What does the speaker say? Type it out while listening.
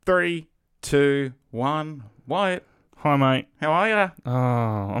3, 2, 1. Wyatt, Hi, mate. how are you? Oh,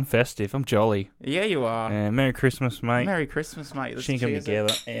 I'm festive. I'm jolly. Yeah, you are. And Merry Christmas, mate. Merry Christmas, mate. Let's Chink them cheers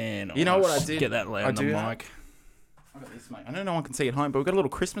together. And You know what I did? Get that loud I on the do that. mic. I got this, mate. I know no one can see at home, but we've got a little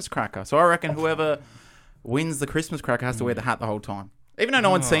Christmas cracker. So I reckon whoever wins the Christmas cracker has to wear the hat the whole time. Even though no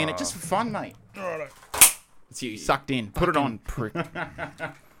one's seeing it, just for fun, mate. It's you, sucked in. Put it on. Prick.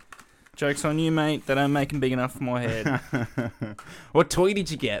 Joke's on you, mate. They don't make them big enough for my head. What toy did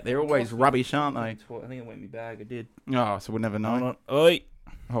you get? They're always rubbish, aren't they? I think it went in my bag. I did. Oh, so we'll never know. Hold on. Oi.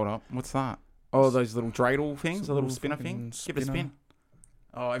 Hold up. What's that? Oh, those little dreidel things? A little spinner fucking thing? Give it a spinner. spin.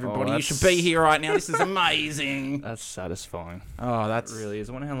 Oh, everybody, Oh, you should be here right now. This is amazing. That's satisfying. Oh, that's... It really is.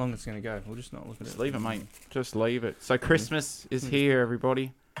 I wonder how long it's going to go. We'll just not look at it. Just leave it, mate. Just leave it. So Christmas is here,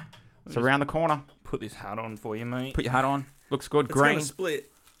 everybody. It's around the corner. Put this hat on for you, mate. Put your hat on. Looks good. It's Green. gonna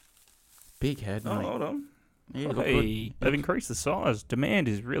split. Big head, Oh, mate. hold on. Yeah, look Hey, they've increased the size. Demand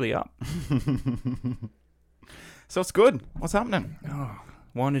is really up. good. So it's good. What's happening? Oh,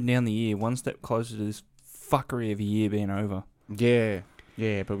 winding down the year, one step closer to this fuckery of a year being over. Yeah.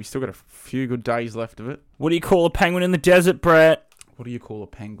 Yeah, but we still got a few good days left of it. What do you call a penguin in the desert, Brett? What do you call a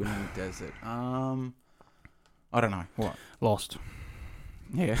penguin in the desert? I don't know. What? Lost.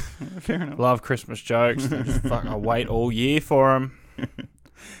 Yeah, fair enough. Love Christmas jokes. I wait all year for them.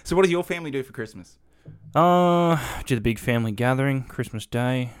 So what does your family do for Christmas? Did a big family gathering Christmas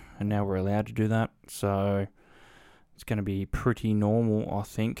Day, and now we're allowed to do that. So it's going to be pretty normal, I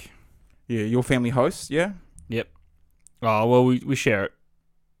think. Yeah, your family hosts, yeah? Yep. Oh, well, we share it.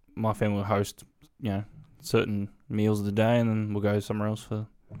 My family will host, certain meals of the day, and then we'll go somewhere else for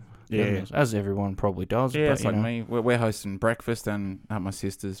the other meals, as everyone probably does. Yeah, but, it's like me. We're hosting breakfast and at my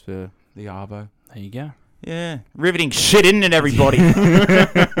sister's for the arvo. There you go. Yeah, riveting shit, isn't it, everybody?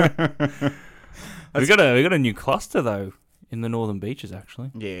 We got a new cluster though in the northern beaches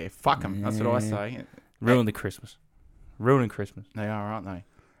actually. Yeah, fuck them. That's what I say. Ruined the Christmas. Ruining Christmas. They are, aren't they?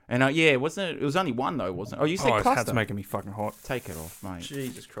 And yeah, wasn't it? It was only one though, wasn't it? Oh, you said His cluster. hat's making me fucking hot. Take it off, mate.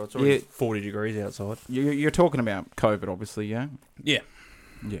 Jesus Christ! It's already 40 degrees outside. You're talking about COVID, obviously, yeah. Yeah.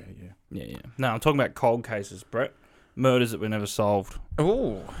 Yeah. No, I'm talking about cold cases, Brett. Murders that were never solved.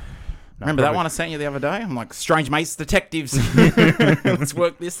 Oh. Remember that one I sent you the other day? I'm like, strange mates, detectives. Let's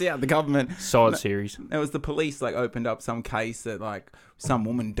work this out. The government. Side series. It was the police opened up some case that some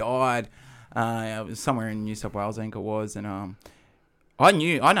woman died. It was somewhere in New South Wales, I think it was, and I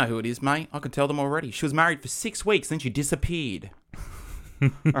know who it is, mate. I could tell them already. She was married for 6 weeks, then she disappeared. I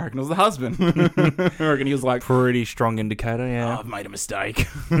reckon it was the husband. I reckon he was like, pretty strong indicator. Yeah. Oh, I've made a mistake.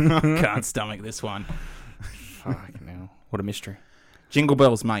 Can't stomach this one. Fucking hell. What a mystery. Jingle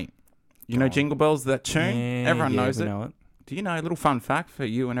Bells, mate. You know Jingle Bells, that tune? Yeah, Everyone knows we it. know it. Do you know, a little fun fact for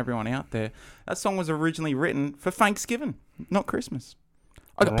you and everyone out there, that song was originally written for Thanksgiving, not Christmas.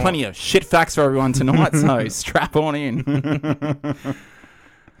 I got plenty of shit facts for everyone tonight, so strap on in.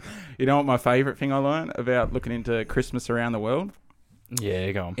 You know what my favourite thing I learned about looking into Christmas around the world? Yeah,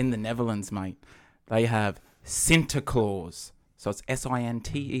 go on. In the Netherlands, mate, they have Sinterklaas. So it's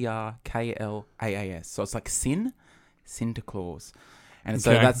Sinterklaas. So it's like Sinterklaas. And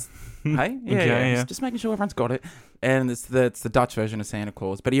so Okay. that's... Hey? Yeah, Okay, yeah. yeah. Just making sure everyone's got it. And it's the Dutch version of Santa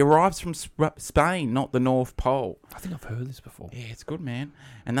Claus. But he arrives from Spain, not the North Pole. I think I've heard this before. Yeah, it's good, man.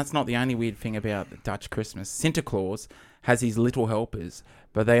 And that's not the only weird thing about the Dutch Christmas. Sinterklaas has his little helpers,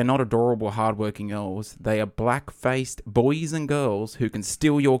 but they are not adorable, hard-working elves. They are black-faced boys and girls who can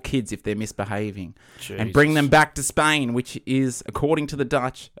steal your kids if they're misbehaving and bring them back to Spain, which is, according to the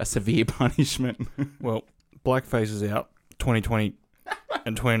Dutch, a severe punishment. Well, blackface is out. 2020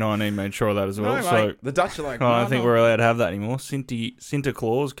 and 2019 made sure of that as well. No, so mate, the Dutch are like, I don't think we're allowed to have that anymore.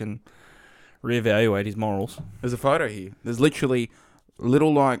 Sinterklaas can reevaluate his morals. There's a photo here. There's literally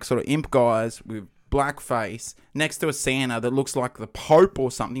little sort of imp guys with black face next to a Santa that looks like the Pope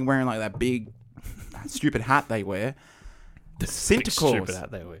or something, wearing that big stupid hat they wear. The Santa Claus. Stupid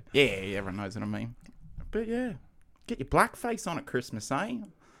hat they wear. Yeah, everyone knows what I mean. But yeah, get your black face on at Christmas, eh?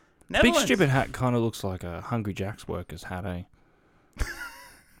 Big stupid hat kind of looks like a Hungry Jack's worker's hat, eh?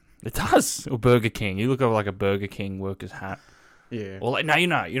 It does. Or Burger King. You look over like a Burger King worker's hat. Yeah. Or it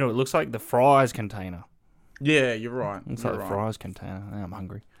looks like the fries container. Yeah, you're right. Looks like the fries container. Now I'm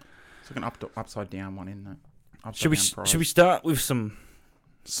hungry. It's like an upside down one, isn't it? Should we start with some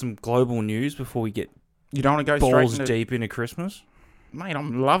global news before we get You don't want to go balls straight into... deep into Christmas? Mate,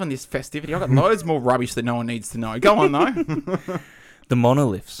 I'm loving this festivity. I've got loads more rubbish that no one needs to know. Go on, though. The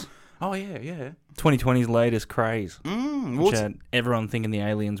monoliths. Oh, yeah. 2020's latest craze. Which What's... had everyone thinking the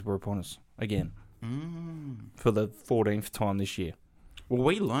aliens were upon us again. For the 14th time this year. Well,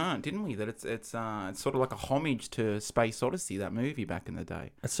 we learned, didn't we, that it's sort of like a homage to Space Odyssey, that movie back in the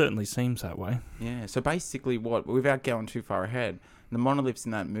day. It certainly seems that way. Yeah. So basically, without going too far ahead, the monoliths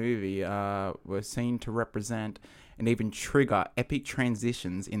in that movie were seen to represent and even trigger epic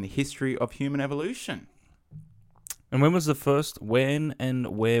transitions in the history of human evolution. And when and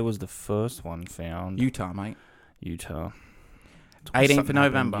where was the first one found? Utah, mate. Utah. 18th of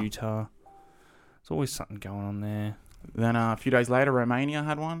November. Utah. There's always something going on there. Then a few days later, Romania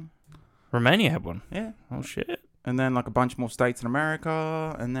had one. Romania had one? Yeah. Oh, shit. And then like a bunch more states in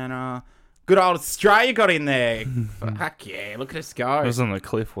America. And then good old Australia got in there. Fuck yeah, look at us go. It was on the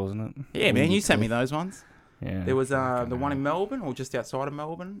cliff, wasn't it? Yeah, man, you sent me those ones. Yeah. There was the one in Melbourne, or just outside of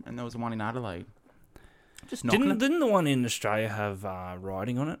Melbourne, and there was the one in Adelaide. Just knocking Didn't the one in Australia have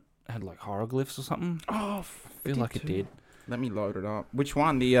writing on it? It had like hieroglyphs or something? Oh, I feel like it did. Let me load it up. Which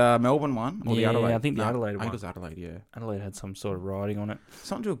one? The Melbourne one or the Adelaide? Yeah, I think the Adelaide one. I think one. it was Adelaide, yeah. Adelaide had some sort of writing on it.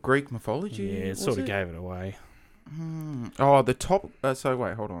 Something to do with Greek mythology. Yeah, it sort of gave it away. Oh, the top... so,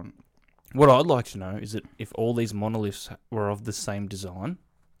 wait, hold on. What I'd like to know is that if all these monoliths were of the same design,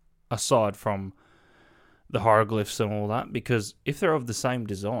 aside from the hieroglyphs and all that, because if they're of the same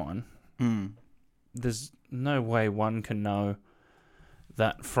design, there's no way one can know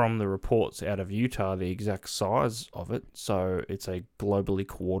that from the reports out of Utah, the exact size of it. So it's a globally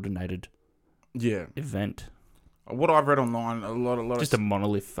coordinated event. What I've read online, a lot just a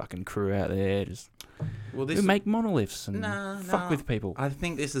monolith fucking crew out there, who make monoliths and fuck with people. I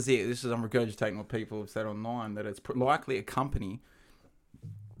think this is it. I'm regurgitating what people have said online, that it's likely a company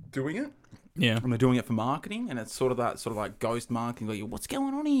doing it. Yeah. And they're doing it for marketing, and it's sort of like ghost marketing. Like, what's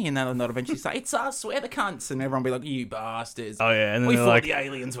going on here? And they'll eventually say, it's us, we're the cunts. And everyone will be like, you bastards. Oh, yeah. And then we thought the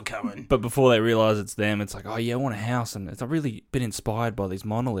aliens were coming. But before they realise it's them, it's like, oh, yeah, I want a house. And I've really been inspired by these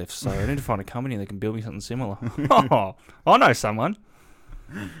monoliths, so I need to find a company that can build me something similar. Oh, I know someone.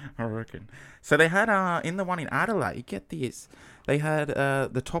 I reckon. So they had, in the one in Adelaide, get this, they had,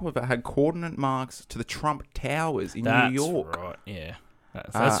 the top of it had coordinate marks to the Trump Towers in New York. That's right, yeah.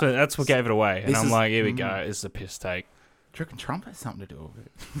 That's what gave it away. And I'm like, here we go. This is a piss take. Do you reckon Trump has something to do with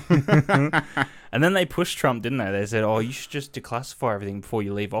it? And then they pushed Trump, didn't they? They said, oh, you should just declassify everything before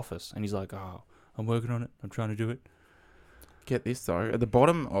you leave office. And he's like, oh, I'm working on it. I'm trying to do it. Get this, though. At the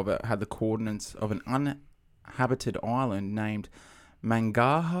bottom of it had the coordinates of an uninhabited island named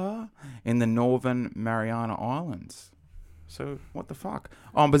Mangaha in the Northern Mariana Islands. So, what the fuck?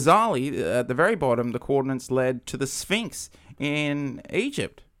 Bizarrely, at the very bottom, the coordinates led to the Sphinx in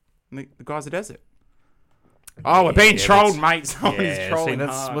Egypt. The Gaza Desert. Oh, we're being trolled, mate. Someone is trolling. See,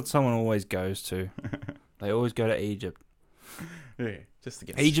 that's what someone always goes to. They always go to Egypt. Yeah, just to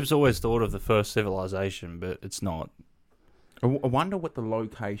get... Egypt's always thought of the first civilization, but it's not. I wonder what the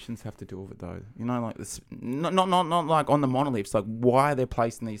locations have to do with it, though. You know, like this, not like on the monoliths. Like why they're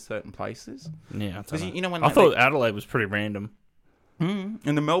placed in these certain places. Yeah, I don't know. You know when I thought Adelaide was pretty random. And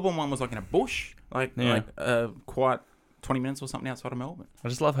the Melbourne one was like in a bush, like quite 20 minutes or something outside of Melbourne. I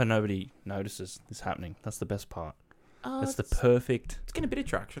just love how nobody notices this happening. That's the best part. It's the perfect. It's getting a bit of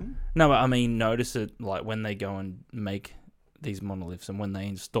traction. No, but I mean, notice it like when they go and make these monoliths and when they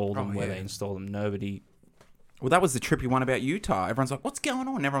install them, where they install them. Nobody. Well, that was the trippy one about Utah. Everyone's like, what's going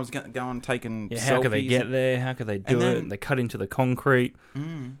on? Everyone's going taking selfies. How could they get there? How could they do it? They cut into the concrete.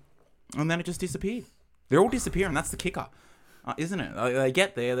 And then it just disappeared. They're all disappearing. That's the kicker, isn't it? They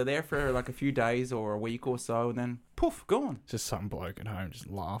get there. They're there for like a few days or a week or so, and then poof, gone. Just some bloke at home just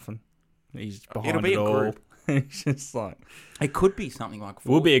laughing. He's behind It'll be it a all. group. It's just like... It could be something like...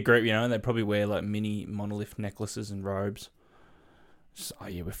 We'll be a group, you know, and they probably wear like mini monolith necklaces and robes. Just, oh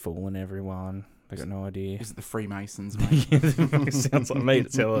yeah, we're fooling everyone. They got no idea. Is it the Freemasons, mate? It sounds like me to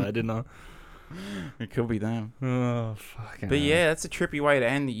tell that, didn't I? It could be them. Oh, fucking But hell. yeah, that's a trippy way to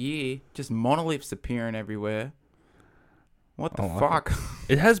end the year. Just monoliths appearing everywhere. What the fuck?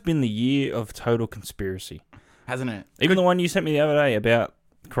 It has been the year of total conspiracy. Hasn't it? Even the one you sent me the other day about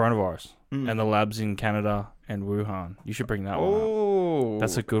coronavirus and the labs in Canada and Wuhan. You should bring that one up.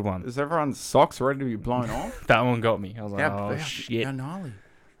 That's a good one. Is everyone's socks ready to be blown off? That one got me. I was like, shit. How gnarly.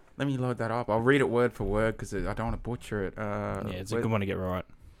 Let me load that up. I'll read it word for word because I don't want to butcher it. It's a good one to get right.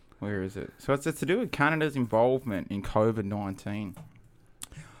 Where is it? So it's to do with Canada's involvement in COVID-19.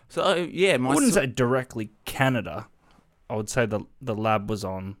 So, yeah. I wouldn't say directly Canada. I would say the lab was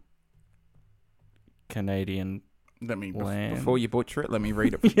on Canadian land. Before you butcher it, let me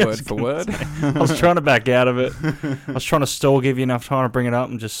read it word for word. I was trying to back out of it. I was trying to stall, give you enough time to bring it up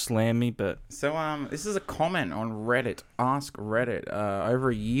and just slam me, but... So, this is a comment on Reddit, Ask Reddit,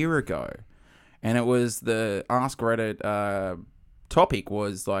 over a year ago. And it was the Ask Reddit topic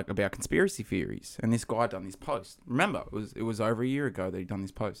was like about conspiracy theories, and this guy done this post. Remember, it was over a year ago that he done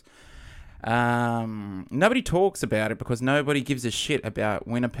this post. Nobody talks about it because nobody gives a shit about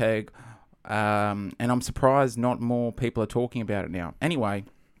Winnipeg, and I'm surprised not more people are talking about it now. Anyway,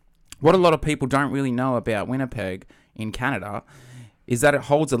 what a lot of people don't really know about Winnipeg in Canada is that it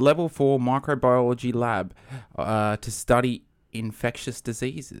holds a level 4 microbiology lab to study infectious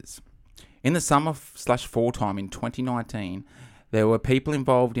diseases. In the summer/fall time in 2019, there were people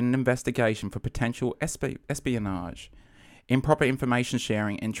involved in an investigation for potential espionage, improper information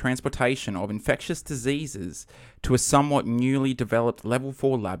sharing, and transportation of infectious diseases to a somewhat newly developed level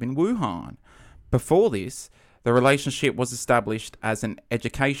 4 lab in Wuhan. Before this, the relationship was established as an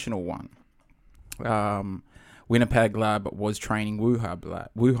educational one. Winnipeg lab was training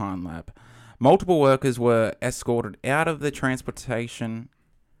Wuhan lab. Multiple workers were escorted out of the transportation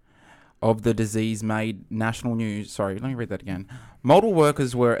of the disease made national news. Sorry, let me read that again. Multiple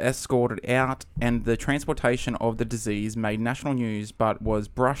workers were escorted out and the transportation of the disease made national news but was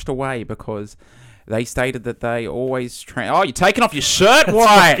brushed away because they stated that they always... Oh, you're taking off your shirt,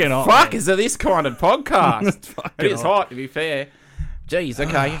 Wyatt! Fuck, is it this kind of podcast? It is hot, to be fair. Jeez,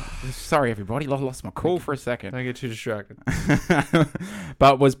 okay. Sorry, everybody. Lost my cool for a second. Don't get too distracted.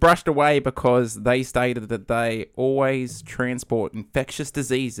 But was brushed away because they stated that they always transport infectious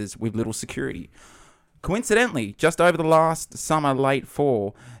diseases with little security. Coincidentally, just over the last summer, late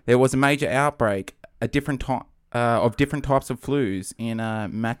fall, there was a major outbreak of different types of flus in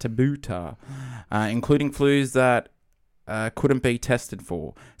Matabuta, including flus that couldn't be tested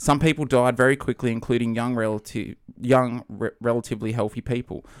for. Some people died very quickly, including relatively healthy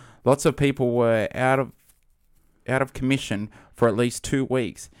people. Lots of people were out of commission for at least 2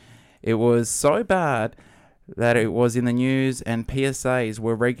 weeks. It was so bad that it was in the news, and PSAs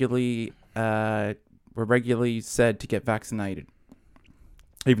were regularly said to get vaccinated,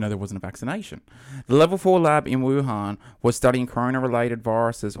 even though there wasn't a vaccination. The Level 4 lab in Wuhan was studying corona-related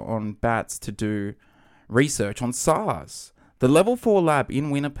viruses on bats to do research on SARS. The Level 4 lab in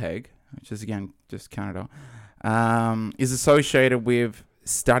Winnipeg, which is again just Canada, is associated with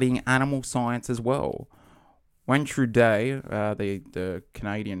studying animal science as well. When Trudeau, the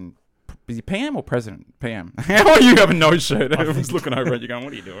Canadian, is he PM or President? PM. How are you having no shirt? Everyone's looking over at you going,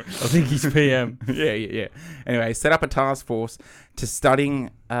 what are you doing? I think he's PM. Yeah. Anyway, set up a task force to study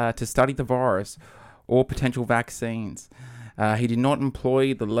the virus or potential vaccines. He did not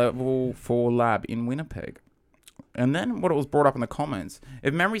employ the Level 4 lab in Winnipeg. And then what it was brought up in the comments,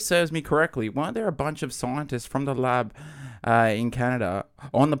 if memory serves me correctly, weren't there a bunch of scientists from the lab in Canada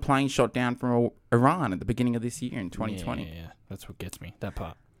on the plane shot down from Iran at the beginning of this year in 2020? Yeah. That's what gets me, that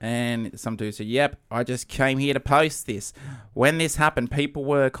part. And some dude said, yep, I just came here to post this. When this happened, people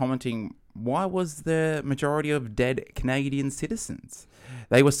were commenting, why was the majority of dead Canadian citizens?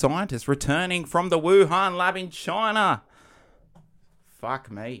 They were scientists returning from the Wuhan lab in China.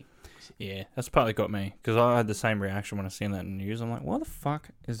 Fuck me. Yeah, that's partly got me, because I had the same reaction when I seen that in the news. I'm like, why the fuck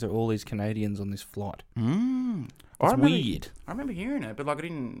is there all these Canadians on this flight? It's weird. I remember hearing it, but like I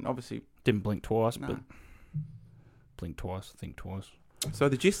didn't blink twice, but blink twice, think twice. So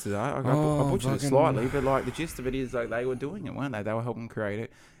the gist of that, I butchered it slightly, but like the gist of it is like they were doing it, weren't they? They were helping create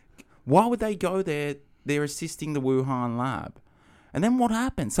it. Why would they go there? They're assisting the Wuhan lab. And then what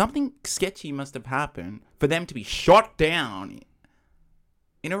happened? Something sketchy must have happened for them to be shot down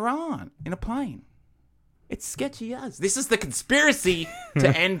in Iran, in a plane. It's sketchy as. This is the conspiracy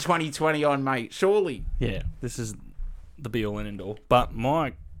to end 2020 on, mate. Surely. Yeah, this is the be-all and end-all. But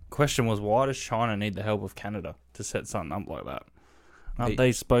my question was, why does China need the help of Canada to set something up like that? Aren't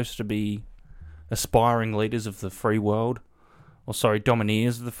they supposed to be aspiring leaders of the free world? Or, sorry,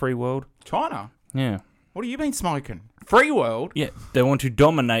 domineers of the free world? China? Yeah. What have you been smoking? Free world? Yeah, they want to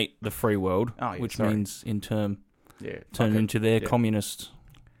dominate the free world, which means, in turn, turn okay. into their communist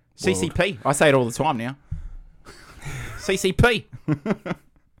CCP. I say it all the time now. CCP.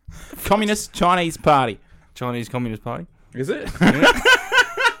 Communist Chinese Party. Chinese Communist Party? Is it?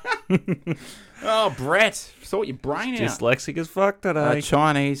 Oh, Brett. Sort your brain out. Dyslexic as fuck today.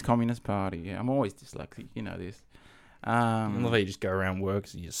 Chinese Communist Party. Yeah, I'm always dyslexic. You know this. I love how you just go around work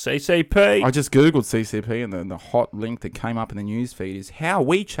and you CCP. I just Googled CCP and the hot link that came up in the news feed is how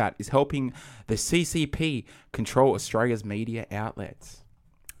WeChat is helping the CCP control Australia's media outlets.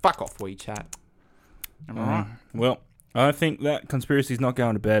 Fuck off, WeChat. Am I right? Well, I think that conspiracy is not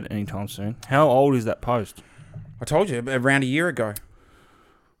going to bed anytime soon. How old is that post? I told you, around a year ago.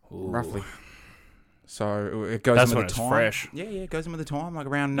 Ooh. Roughly. So it goes That's in when with it's the time. fresh. Yeah, it goes in with the time, like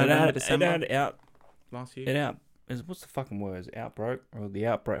around November, December. Out last year. What's the fucking word? Is it outbreak or the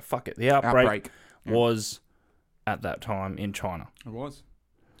outbreak? Fuck it. The outbreak was at that time in China. It was.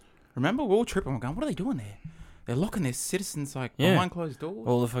 Remember, we were all tripping. We're going, what are they doing there? They're locking their citizens like Yeah. behind closed doors.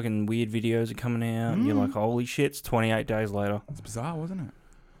 All the fucking weird videos are coming out, and you're like, holy shit, it's 28 days later. It's bizarre, wasn't it?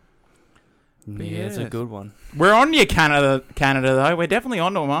 Yeah, it's a good one. We're on you, Canada, though. We're definitely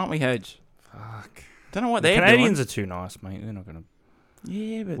on to them, aren't we, Hedge? Fuck. Don't know what The they're Canadians doing. are too nice, mate. They're not going to...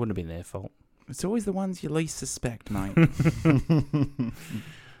 Yeah, but Wouldn't have been their fault. it's always the ones you least suspect, mate.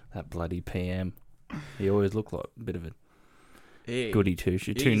 That bloody PM. He always looked like a bit of a Yeah. goody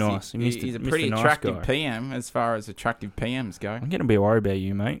two-shoe. Too nice. He's a pretty attractive PM as far as attractive PMs go. I'm getting a bit worried about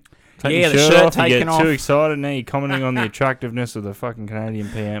you, mate. Take Yeah, your the shirt shirt off, you taken get off. too excited now. You're commenting on the attractiveness of the fucking Canadian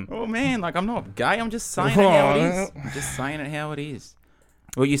PM. Oh, man, like, I'm not gay. I'm just saying it how it is. I'm just saying it how it is.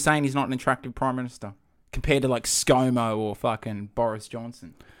 Well, you're saying he's not an attractive Prime Minister compared to, like, ScoMo or fucking Boris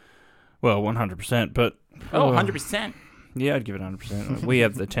Johnson. Well, 100%, but... Oh, 100%. Yeah, I'd give it 100%. We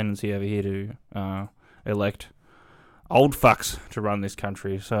have the tendency over here to elect old fucks to run this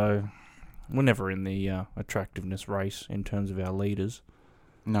country, so we're never in the attractiveness race in terms of our leaders.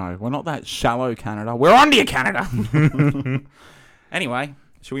 No, we're not that shallow, Canada. We're on to you, Canada. Anyway,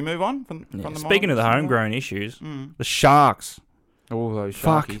 should we move on from the Speaking of the models? homegrown issues, the Sharks. All those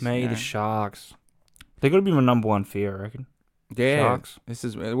Fuck sharkies, me, yeah. the Sharks. They're going to be my number one fear, I reckon. Yeah, Sharks. this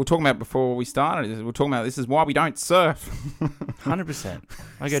is we're talking about before we started. We're talking about this is why we don't surf. 100%.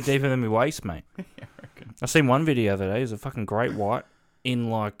 I go deeper than my waist, mate. Yeah, I reckon. I seen one video the other day. It was a fucking great white in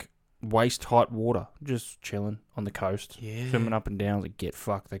like waist height water, just chilling on the coast, Yeah, swimming up and down. I was like, get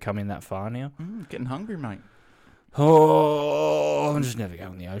fucked. They come in that far now. Getting hungry, mate. Oh, I'm just never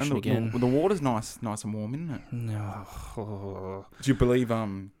going in the ocean And again. the water's nice and warm, isn't it? No. Oh. Do you believe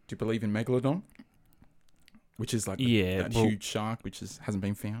in megalodon? Which is like that huge shark which hasn't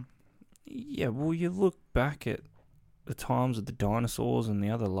been found. Yeah, well, you look back at the times of the dinosaurs and the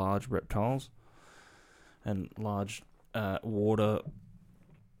other large reptiles and large water-based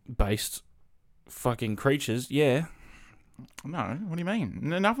fucking creatures, yeah. No, what do you mean?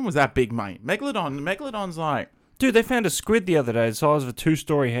 Nothing was that big, mate. Megalodon's like... Dude, they found a squid the other day the size of a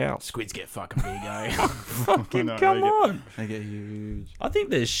 2-story house. Squids get fucking big, eh? Fucking come on. They get huge. I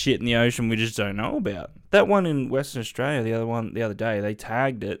think there's shit in the ocean we just don't know about. That one in Western Australia, the other day, they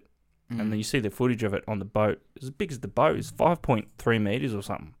tagged it, and then you see the footage of it on the boat. It's as big as the boat. It's 5.3 meters or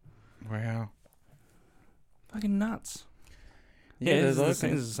something. Wow. Fucking nuts. Yeah, Yeah, there's this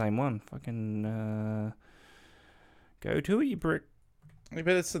is the same one. Fucking go to it, you brick. But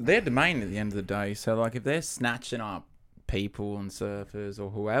it's their domain at the end of the day. So, like, if they're snatching up people and surfers or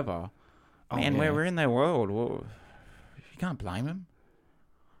whoever, we're in their world. Well, you can't blame them.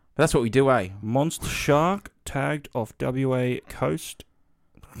 But that's what we do, eh? Monster shark tagged off WA coast.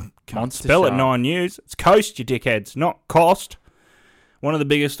 Can't Monster spell shark. it 9 News. It's coast, you dickheads, not cost. One of the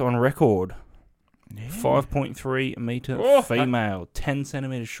biggest on record. Yeah. 5.3 meter Oh, female, 10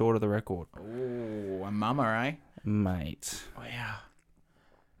 centimeters short of the record. Oh, a mama, eh? Mate. Wow.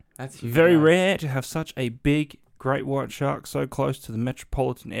 That's huge. Very eh? rare to have such a big great white shark so close to the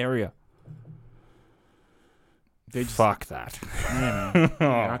metropolitan area. Fuck that.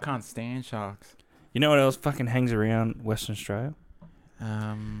 Yeah, I can't stand sharks. You know what else fucking hangs around Western Australia?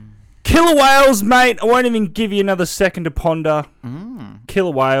 Um. Killer whales, mate. I won't even give you another second to ponder.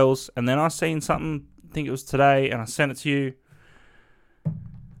 Killer whales. And then I seen something, I think it was today, and I sent it to you.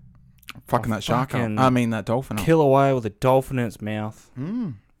 Fucking that shark up. I mean, that dolphin up. Killer whale with a dolphin in its mouth.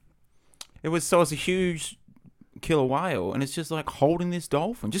 It was a huge killer whale, and it's just like holding this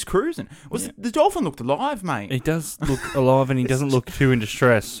dolphin, just cruising. The dolphin looked alive, mate. He does look alive, and he doesn't look too in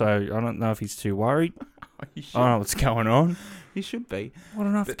distress, so I don't know if he's too worried. I don't know what's going on. He should be. I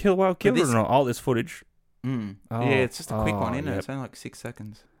don't know if the killer whale killed it or not. Oh, there's footage. Yeah, it's just a quick one, isn't it? Yep. It's only like 6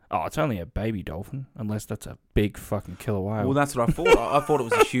 seconds. Oh, it's only a baby dolphin, unless that's a big fucking killer whale. Well, that's what I thought. I thought it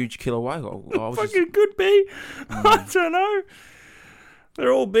was a huge killer whale. I was fucking could be. I don't know.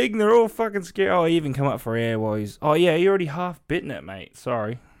 They're all big and they're all fucking scary. Oh, he even come up for air while he's... Oh, yeah, he already half bitten it, mate.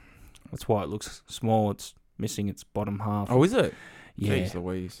 Sorry. That's why it looks small. It's missing its bottom half. Oh, is it? Yeah. Jeez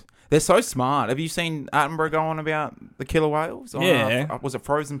Louise. They're so smart. Have you seen Attenborough go on about the killer whales? Yeah. Was it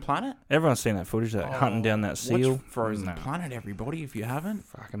Frozen Planet? Everyone's seen that footage, hunting down that seal. Watch Frozen Planet, everybody, if you haven't.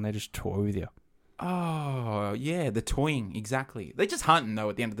 Fucking, they just toy with you. Oh, yeah, the toying, exactly. They're just hunting, though,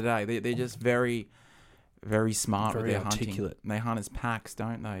 at the end of the day. They're just very, very smart Very with their articulate. hunting. They hunt as packs,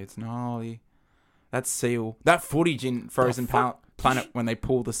 don't they? It's gnarly. That seal. That footage in Frozen Planet when they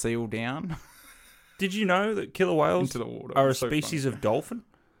pull the seal down Did you know that killer whales into the water are a It's so species funny. of dolphin?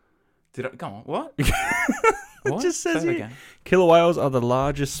 Go on, what? It What? just says Say that here. again. Killer whales are the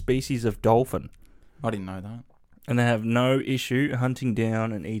largest species of dolphin. I didn't know that. And they have no issue hunting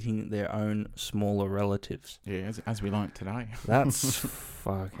down and eating their own smaller relatives. Yeah, as we learnt today. That's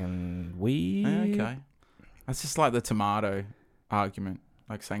fucking weird. Okay. That's just like the tomato argument.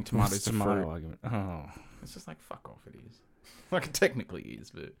 Like saying tomatoes are tomato fruit. argument? Oh. It's just like, fuck off, it is. Like, it technically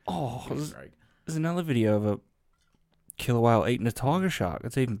is, but... Oh, there's another video of a killer whale eating a tiger shark.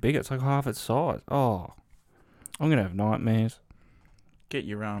 It's even bigger. It's like half its size. Oh. I'm going to have nightmares. Get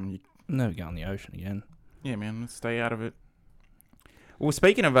your, Never go in the ocean again. Yeah, man, let's stay out of it. Well,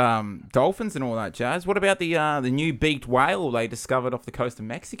 speaking of dolphins and all that jazz, what about the new beaked whale they discovered off the coast of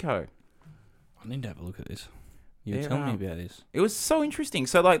Mexico? I need to have a look at this. You were telling me about this. It was so interesting.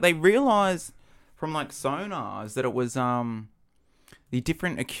 So, like, they realized from, like, sonars that it was the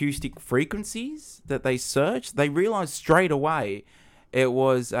different acoustic frequencies that they searched. They realized straight away it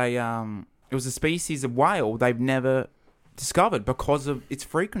was a species of whale they've never discovered because of its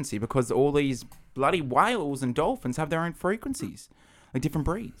frequency, because all these bloody whales and dolphins have their own frequencies, like different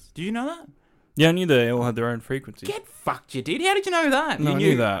breeds. Did you know that? Yeah, I knew they all had their own frequencies. Get fucked, you did. How did you know that? No, I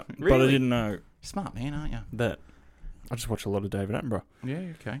knew that, really? but I didn't know. Smart man, aren't you? That. I just watch a lot of David Attenborough.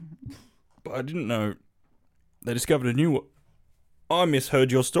 Yeah, okay. But I didn't know they discovered a new one. I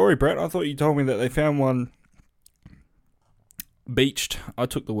misheard your story, Brett. I thought you told me that they found one beached. I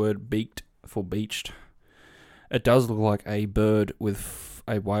took the word beaked for beached. It does look like a bird with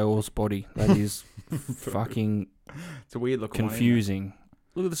a whale's body. That is fucking it's a weird look confusing.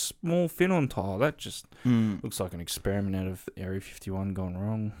 Look at the small fin on top. That just looks like an experiment out of Area 51 gone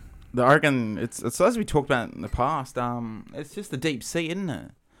wrong. I reckon it's as we talked about in the past. It's just the deep sea, isn't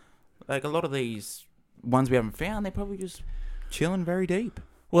it? Like a lot of these ones we haven't found, they're probably just chilling very deep.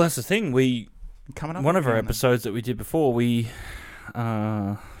 Well, that's the thing. Coming up one of our episodes that we did before, we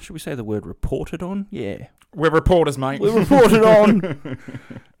should we say the word reported on? Yeah, we're reporters, mate. We reported on.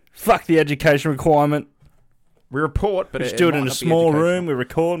 Fuck the education requirement. We report, but we just do it in a small room. We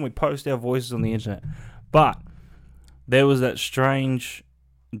record and we post our voices on the internet. But there was that strange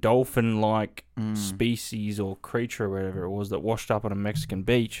dolphin-like species or creature or whatever it was that washed up on a Mexican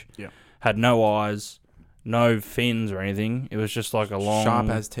beach. Yeah. Had no eyes, no fins or anything. It was just like a long... Sharp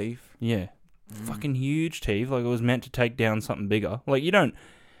as teeth. Yeah. Fucking huge teeth. Like it was meant to take down something bigger. Like you don't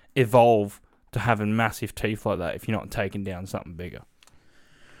evolve to having massive teeth like that if you're not taking down something bigger.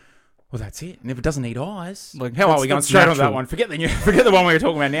 Well, that's it. And if it doesn't need eyes, like how are we going straight on that one? Forget the one we were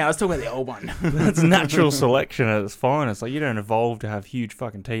talking about now. Let's talk about the old one. That's natural selection at its finest. Like you don't evolve to have huge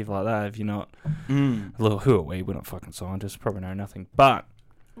fucking teeth like that if you're not. Look, who are we? We're not fucking scientists. Probably know nothing. But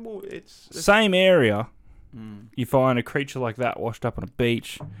it's same area. You find a creature like that washed up on a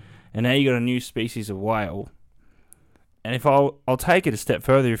beach, and now you got a new species of whale. And if I'll take it a step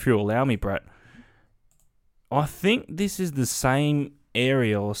further, if you allow me, Brett. I think this is the same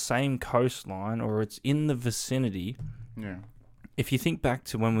area or same coastline, or it's in the vicinity. Yeah. If you think back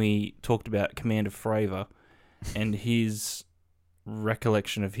to when we talked about Commander Fravor and his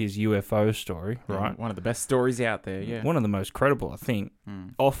recollection of his UFO story, right? One of the best stories out there, yeah. One of the most credible, I think.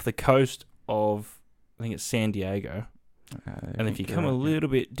 Off the coast of, I think it's San Diego. And if you come a little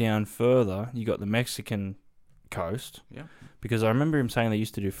bit down further, you got the Mexican coast. Yeah. Because I remember him saying they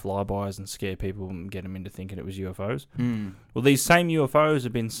used to do flybys and scare people and get them into thinking it was UFOs. Well, these same UFOs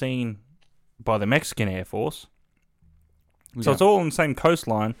have been seen by the Mexican Air Force. So it's all on the same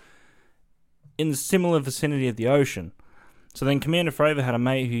coastline in the similar vicinity of the ocean. So then Commander Fravor had a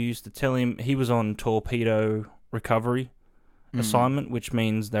mate who used to tell him he was on torpedo recovery assignment, which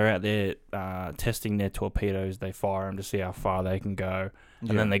means they're out there testing their torpedoes. They fire them to see how far they can go.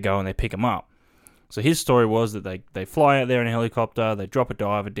 And then they go and they pick them up. So his story was that they fly out there in a helicopter, they drop a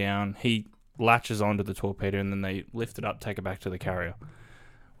diver down, he latches onto the torpedo, and then they lift it up, take it back to the carrier.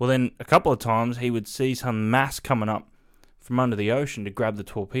 Well, then a couple of times he would see some mass coming up from under the ocean to grab the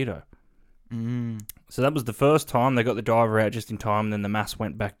torpedo. So that was the first time they got the diver out just in time, and then the mass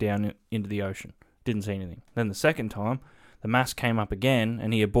went back down into the ocean. Didn't see anything. Then the second time, the mass came up again,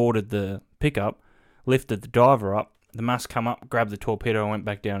 and he aborted the pickup, lifted the diver up, the mass come up, grabbed the torpedo, and went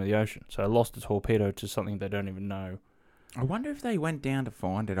back down to the ocean. So I lost the torpedo to something they don't even know. I wonder if they went down to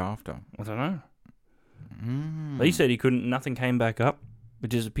find it after. I don't know. They said nothing came back up.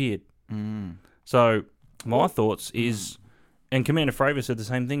 It disappeared. So my thoughts is, and Commander Fravor said the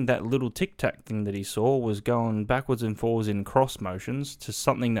same thing, that little tic-tac thing that he saw was going backwards and forwards in cross motions to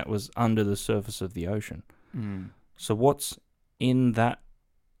something that was under the surface of the ocean. So what's in that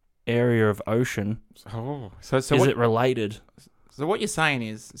area of ocean? So is it related? So what you're saying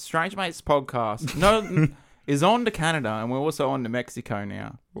is, Strange Mates podcast is on to Canada, and we're also on to Mexico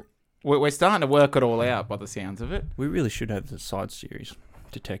now. We're starting to work it all out by the sounds of it. We really should have the side series,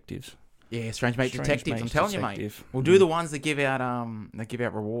 detectives. Yeah, Strange Mate Detectives. I'm telling you, mate. We'll do the ones that give out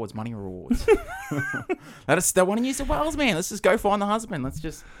rewards, money rewards. They want to use the Wales, man. Let's just go find the husband. Let's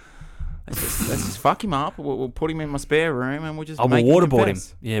just fuck him up. We'll put him in my spare room and we'll just. We'll waterboard him.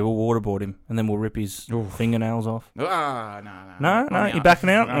 Yeah, we'll waterboard him and then we'll rip his fingernails off. No. No, you're backing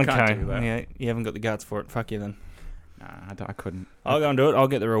out. I can't do that. Yeah, you haven't got the guts for it. Fuck you then. No, I couldn't. I'll go and do it. I'll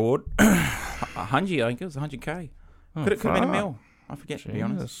get the reward. 100, I think it was 100k. Could have been a mil. I forget, to be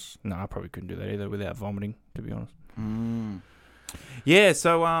honest. No, I probably couldn't do that either without vomiting, to be honest. Yeah,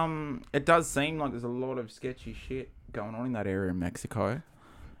 so it does seem like there's a lot of sketchy shit going on in that area in Mexico.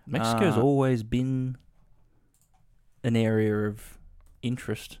 Mexico's always been an area of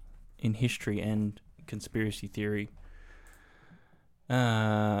interest in history and conspiracy theory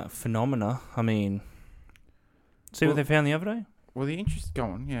phenomena. I mean, what they found the other day? Well, the interest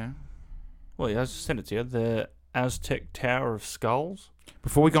going, yeah. Well, yeah, I just sent it to you. The Aztec Tower of Skulls.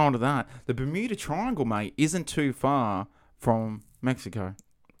 Before we go on to that, the Bermuda Triangle, mate, isn't too far from Mexico,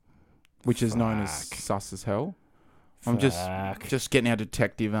 which is known as sus as hell. I'm just getting our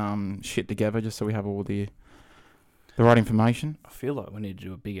detective shit together just so we have all the right information. I feel like we need to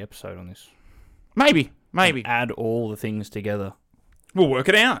do a big episode on this. Maybe. And add all the things together. We'll work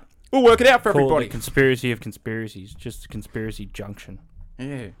it out. We'll work it out for Call everybody. It the conspiracy of conspiracies, just a conspiracy junction.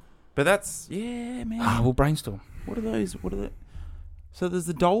 Yeah. But that's... Yeah, man. We'll brainstorm. What are those? So there's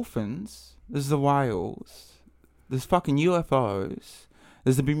the dolphins, there's the whales, there's fucking UFOs,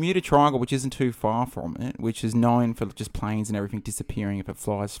 there's the Bermuda Triangle, which isn't too far from it, which is known for just planes and everything disappearing if it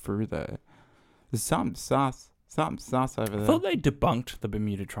flies through there. There's something sus over there. I thought they debunked the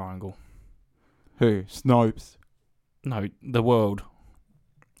Bermuda Triangle. Who? Snopes? No, the world.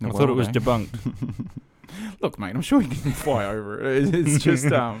 I thought it was debunked. Look, mate, I'm sure you can fly over it. It's just,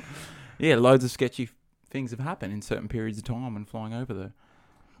 loads of sketchy things have happened in certain periods of time when flying over there.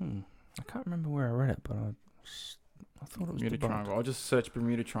 I can't remember where I read it, but I thought it was Bermuda debunked. Triangle. I'll just search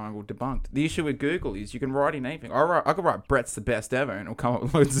Bermuda Triangle debunked. The issue with Google is you can write in anything. I could write Brett's the best ever, and it'll come up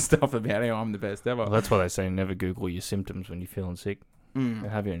with loads of stuff about how I'm the best ever. Well, that's why they say never Google your symptoms when you're feeling sick. They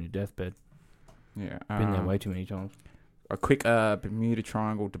have you on your deathbed. Yeah, been there way too many times. A quick Bermuda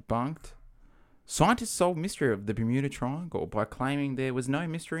Triangle debunked. Scientists solved mystery of the Bermuda Triangle by claiming there was no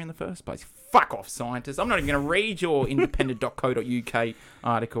mystery in the first place. Fuck off, scientists. I'm not even going to read your independent.co.uk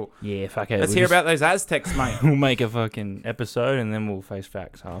article. Yeah, fuck it. Let's hear about those Aztecs, mate. We'll make a fucking episode and then we'll face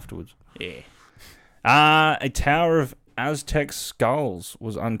facts afterwards. Yeah. A tower of Aztec skulls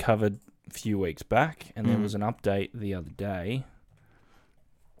was uncovered a few weeks back, and there was an update the other day.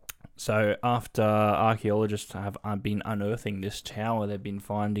 So after archaeologists have been unearthing this tower, they've been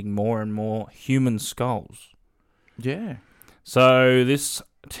finding more and more human skulls. Yeah. So this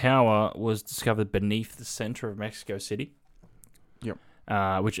tower was discovered beneath the center of Mexico City. Yep.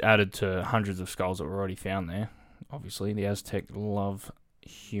 Which added to hundreds of skulls that were already found there. Obviously, the Aztec love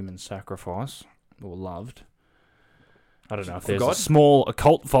human sacrifice, or loved. I don't know if there's a small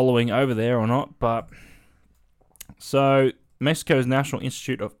occult following over there or not, but... So... Mexico's National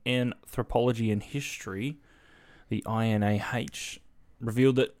Institute of Anthropology and History, the INAH,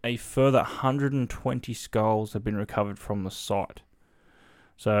 revealed that a further 120 skulls have been recovered from the site.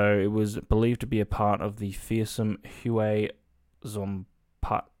 So it was believed to be a part of the fearsome Hue Zombatle.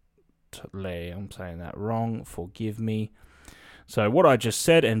 I'm saying that wrong, forgive me. So what I just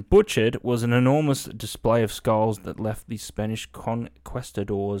said and butchered was an enormous display of skulls that left the Spanish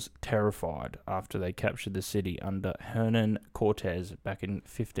conquistadors terrified after they captured the city under Hernan Cortez back in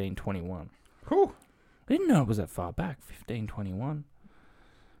 1521. Whew. I didn't know it was that far back, 1521.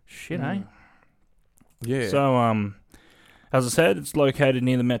 Shit, eh? Yeah. So, as I said, it's located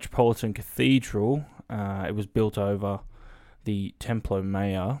near the Metropolitan Cathedral. It was built over the Templo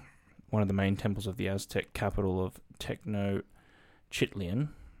Mayor, one of the main temples of the Aztec capital of Tenochtitlan.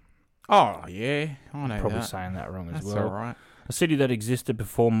 Oh, yeah. I know Probably that. saying that wrong as That's well. all right. A city that existed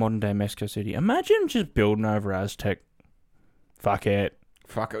before modern-day Mexico City. Imagine just building over Aztec. Fuck it.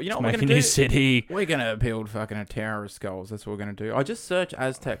 Fuck it. You know Just what we're make going a to new do? city. We're going to build fucking a tower of skulls. That's what we're going to do. I just search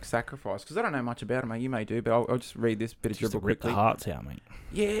Aztec sacrifice because I don't know much about them. You may do, but I'll just read this bit of Just to dribble rip the quickly. hearts out, mate.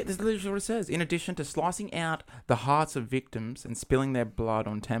 Yeah, this is literally what it says. In addition to slicing out the hearts of victims and spilling their blood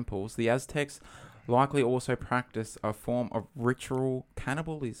on temples, the Aztecs likely also practiced a form of ritual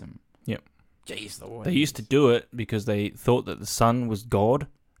cannibalism. Yep. Jeez Louise. They used to do it because they thought that the sun was God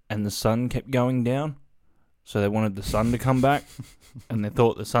and the sun kept going down. So they wanted the sun to come back. And they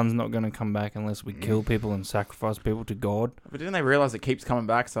thought the sun's not going to come back unless we kill people and sacrifice people to God. But didn't they realise it keeps coming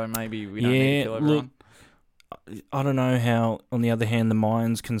back, so maybe we don't need to kill everyone? Look, I don't know how, on the other hand, the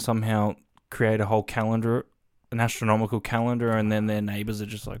Mayans can somehow create a whole calendar an astronomical calendar, and then their neighbours are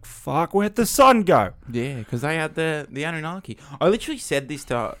just like, fuck, where'd the sun go? Yeah, because they had the Anunnaki. I literally said this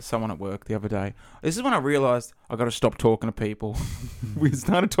to someone at work the other day. This is when I realised I got to stop talking to people. We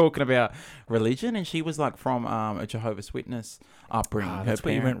started talking about religion, and she was like from a Jehovah's Witness upbringing. That's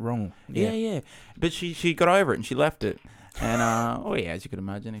where you went wrong. Yeah. But she got over it and she left it. And as you could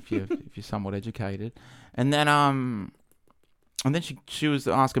imagine, if you're somewhat educated, and then she was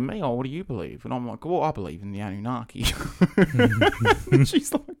asking me, what do you believe? And I'm like, well, I believe in the Anunnaki. And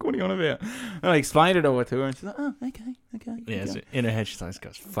she's like, what are you on about? And I explained it all to her, and she's like, oh, okay. Yeah, okay. so in her head, she's like, this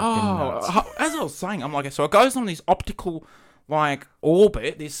guy's fucking nuts. As I was saying, I'm like, so it goes on this optical, like,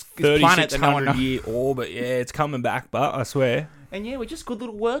 orbit, this planet that no one knows. 3,600-year orbit, yeah, it's coming back, but I swear. And yeah, we're just good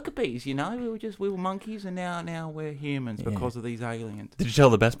little worker bees, you know? We were monkeys, and now we're humans because of these aliens. Did you tell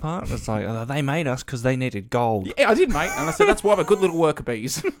the best part? It's like, they made us because they needed gold. Yeah, I did, mate. And I said, that's why we're good little worker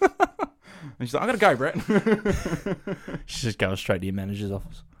bees. And she's like, I gotta go, Brett. She's just going straight to your manager's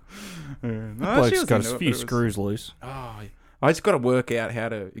office. No, Bloke's got a few screws loose. Oh, I just got to work out how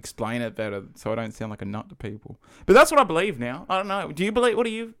to explain it better so I don't sound like a nut to people. But that's what I believe now. I don't know. Do you believe? What do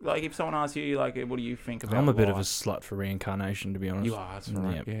you like? If someone asks you, like, what do you think about? I'm a bit life? of a slut for reincarnation, to be honest. You are. That's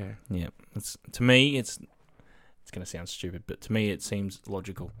right. Yeah. To me, it's going to sound stupid, but to me, it seems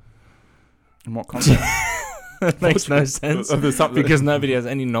logical. In what context? It makes no sense because nobody has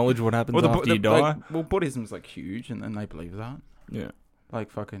any knowledge of what happens after you die. Buddhism's like huge, and they believe that. Yeah. Like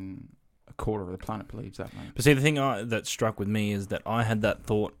fucking a quarter of the planet believes that, mate. But see, the thing that struck with me is that I had that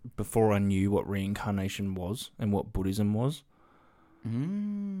thought before I knew what reincarnation was and what Buddhism was.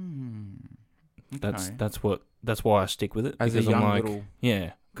 Okay. That's why I stick with it. As because a young I'm like, little...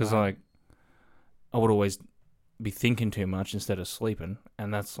 yeah, because like I would always be thinking too much instead of sleeping,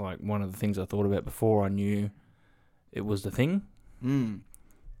 and that's like one of the things I thought about before I knew it was the thing.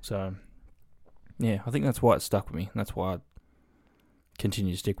 So yeah, I think that's why it stuck with me. And that's why I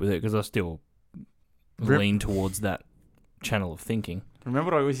continue to stick with it, because I still lean towards that channel of thinking.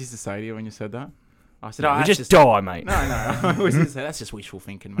 Remember what I always used to say to you when you said that? I said, we just die, mate. No. I always used to say, that's just wishful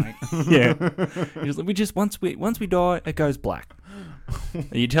thinking, mate. Yeah. Once we die, it goes black.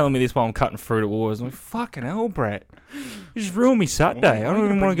 Are you telling me this while I'm cutting fruit at Wars? I'm like, fucking hell, Brett. You just ruined me Saturday. I don't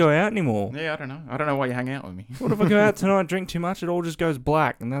even want to go out anymore. Yeah, I don't know. I don't know why you hang out with me. What if I go out tonight, drink too much, it all just goes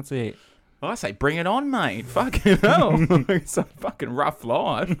black, and that's it? I say, bring it on, mate. Fucking hell. It's a fucking rough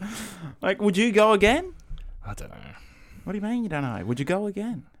life. Like, would you go again? I don't know. What do you mean you don't know? Would you go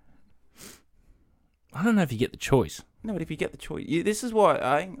again? I don't know if you get the choice. No, but if you get the choice... this is what...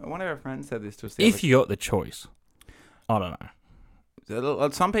 one of our friends said this to us. If you got the choice. I don't know.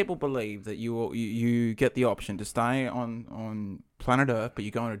 Some people believe that you get the option to stay on planet Earth, but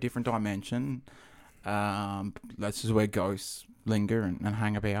you go in a different dimension. This is where ghosts linger and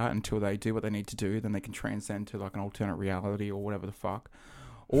hang about until they do what they need to do. Then they can transcend to like an alternate reality or whatever the fuck.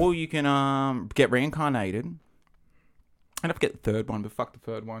 Or you can get reincarnated. I'd forget the third one, but fuck the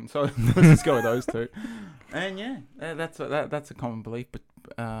third one. So let's just go with those two. And yeah, that's a common belief. But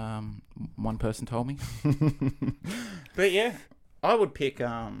one person told me. But yeah, I would pick.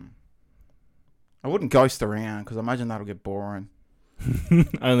 I wouldn't ghost around because I imagine that'll get boring.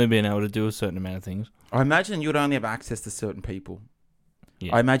 Only being able to do a certain amount of things. I imagine you'd only have access to certain people.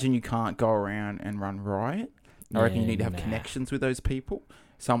 Yeah. I imagine you can't go around and run riot. I reckon you need to have connections with those people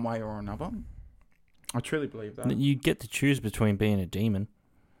some way or another. I truly believe that. You get to choose between being a demon.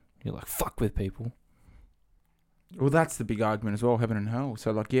 You're like, fuck with people. Well, that's the big argument as well, heaven and hell.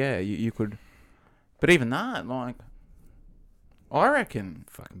 So, like, yeah, you could... But even that, like... I reckon...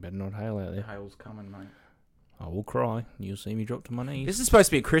 Fucking better not hail out there. Hail's coming, mate. I will cry. You'll see me drop to my knees. This is supposed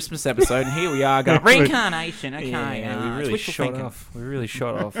to be a Christmas episode, and here we are going, reincarnation, okay. Yeah, we really shot off. We really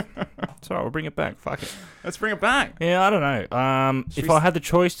shot off. It's alright, we'll bring it back. Fuck it. Let's bring it back. Yeah, I don't know. If I had the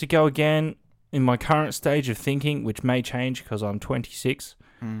choice to go again... In my current stage of thinking, which may change because I'm 26,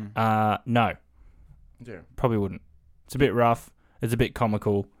 no. Yeah. Probably wouldn't. It's a bit rough. It's a bit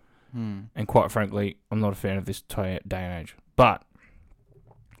comical. And quite frankly, I'm not a fan of this day and age. But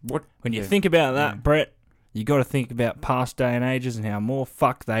when you think about that, Brett, you got to think about past day and ages and how more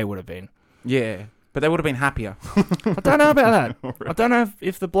fucked they would have been. Yeah, but they would have been happier. I don't know about that. I don't know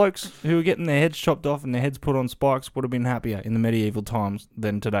if the blokes who were getting their heads chopped off and their heads put on spikes would have been happier in the medieval times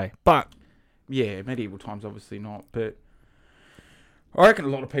than today. But... Yeah, medieval times obviously not, but I reckon a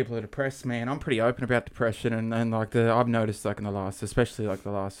lot of people are depressed, man. I'm pretty open about depression, and like I've noticed like in the last, especially like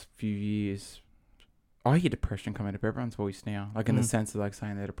the last few years, I hear depression come out of everyone's voice now, like in the sense of like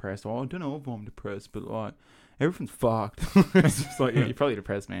saying they're depressed. Oh, I don't know if I'm depressed, but like everything's fucked. It's just like, yeah, you're probably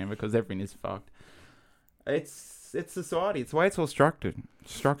depressed, man, because everything is fucked. It's society. It's the way it's all structured.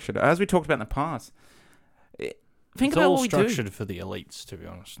 As we talked about in the past. Think It's about all what we do. structured for the elites, to be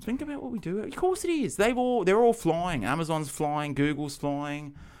honest. Think about what we do. Of course it is. They're all flying. Amazon's flying. Google's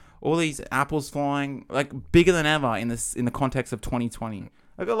flying. All these Apple's flying, like bigger than ever in the context of 2020.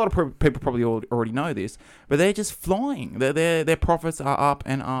 Like, a lot of people probably already know this, but they're just flying. Their profits are up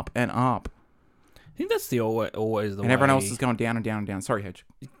and up and up. I think that's always the way. And everyone else is going down and down and down. Sorry, Hedge.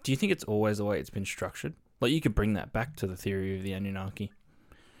 Do you think it's always the way it's been structured? Like, you could bring that back to the theory of the Anunnaki.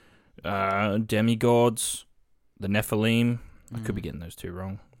 Demigods, the Nephilim. I could be getting those two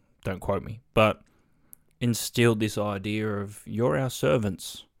wrong. Don't quote me. But instilled this idea of, you're our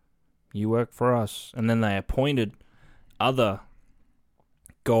servants. You work for us. And then they appointed other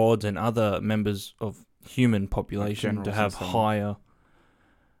gods and other members of human population to have higher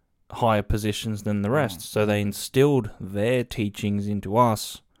positions than the rest. So they instilled their teachings into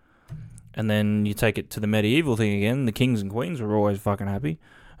us. And then you take it to the medieval thing again. The kings and queens were always fucking happy.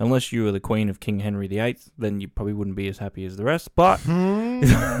 Unless you were the queen of King Henry VIII, then you probably wouldn't be as happy as the rest. But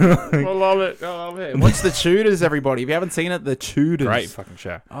I love it. Watch the Tudors, everybody. If you haven't seen it, the Tudors. Great fucking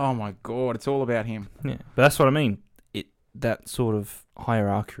show. Oh my god, it's all about him. Yeah, but that's what I mean. That sort of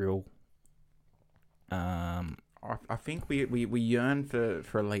hierarchical. I think we yearn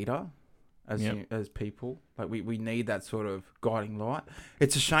for a leader as people. Like we need that sort of guiding light.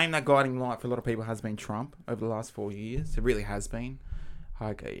 It's a shame that guiding light for a lot of people has been Trump over the last 4 years. It really has been.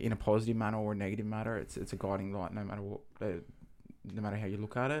 Like, in a positive manner or a negative manner, it's a guiding light no matter what, no matter how you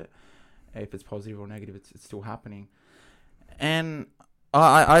look at it. If it's positive or negative, it's still happening. And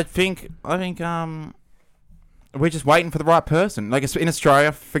I think we're just waiting for the right person. Like, in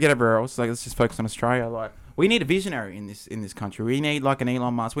Australia, forget everywhere else. Like, let's just focus on Australia. Like, we need a visionary in this country. We need like an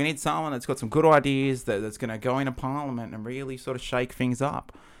Elon Musk. We need someone that's got some good ideas that's going to go into Parliament and really sort of shake things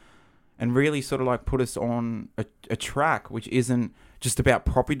up, and really sort of like put us on a track which isn't just about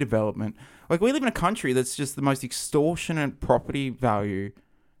property development. Like, we live in a country that's just the most extortionate property value,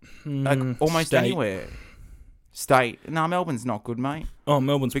 like almost anywhere. State. No, Melbourne's not good, mate. Oh,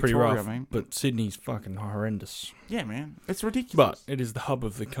 Melbourne's Victoria, pretty rough, mate. but Sydney's fucking horrendous. Yeah, man, it's ridiculous. But it is the hub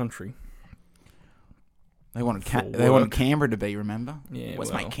of the country. They wanted Canberra to be. Remember? Yeah.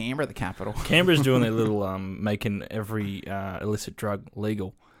 Let's make Canberra the capital. Canberra's doing their little making every illicit drug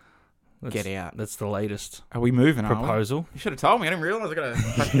legal. Get out. That's the latest Are we moving? proposal. You should have told me. I didn't realise I got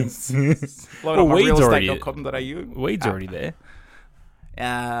to load Well, up weed's on already- realestate.com.au. Weed's already there.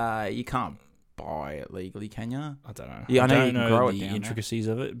 You can't buy it legally, can you? I don't know. Yeah, I know don't you can know grow it the down there. intricacies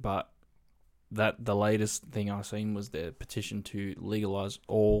of it, but the latest thing I've seen was their petition to legalise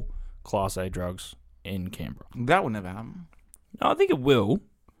all Class A drugs in Canberra. That will never happen. No, I think it will,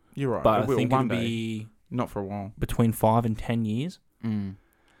 You're right. but it will I think one it'll day. be Not for a while. between 5 and 10 years.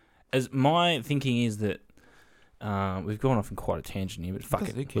 As As my thinking is that we've gone off in quite a tangent here, but fuck Who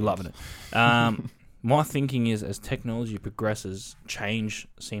it, cares? we're loving it. My thinking is, as technology progresses, change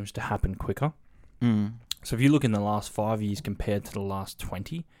seems to happen quicker. So if you look in the last 5 years compared to the last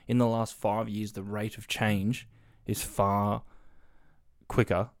 20, in the last 5 years, the rate of change is far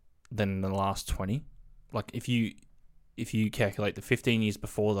quicker than the last 20. Like, if you calculate the 15 years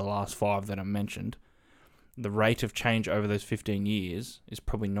before the last 5 that I mentioned, the rate of change over those 15 years is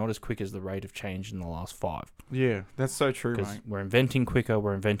probably not as quick as the rate of change in the last 5. Yeah, that's so true, Because mate. we're inventing quicker,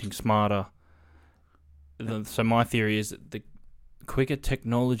 we're inventing smarter. So my theory is that the quicker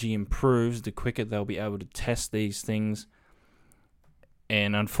technology improves, the quicker they'll be able to test these things.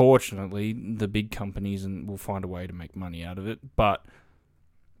 And unfortunately, the big companies will find a way to make money out of it. But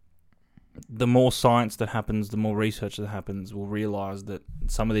the more science that happens, the more research that happens, we'll realise that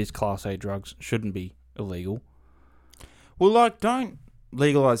some of these Class A drugs shouldn't be illegal. Well, like, don't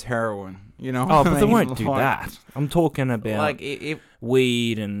legalise heroin, you know? Oh, but they mean? won't do Like- that. I'm talking about Like, if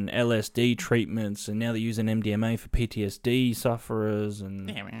weed and LSD treatments, and now they're using MDMA for PTSD sufferers. And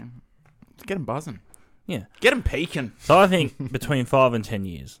yeah, man, let's get them buzzing. Yeah. Get them peaking. So I think between 5 and 10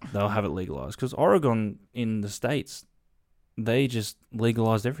 years, they'll have it legalised. Because Oregon in the States, they just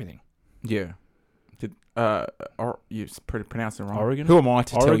legalised everything. Yeah. Did you pronounced it wrong? Oregon? Who am I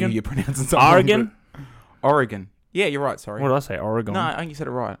to tell you Oregon? you're pronouncing something wrong? Oregon? Oregon. Yeah, you're right. Sorry. What did I say? Oregon? No, I think you said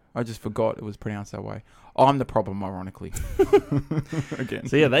it right. I just forgot it was pronounced that way. I'm the problem, ironically. Again.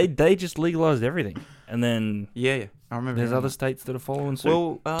 So yeah, they just legalised everything. And then Yeah. I remember. there's hearing other that. states that are following suit.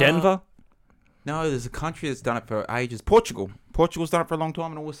 Well, Denver? No, there's a country that's done it for ages. Portugal. Portugal's done it for a long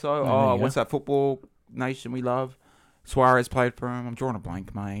time, and also, there you go. what's that football nation we love? Suarez played for him. I'm drawing a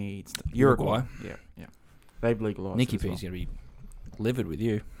blank, mate. It's Uruguay. Yeah. They've legalised. Nicky it as P's going to be livid with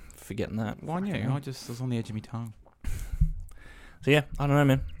you for forgetting that. Why knew? I just was on the edge of my tongue. So yeah, I don't know,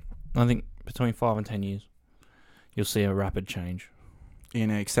 man. I think between 5 and 10 years, you'll see a rapid change. In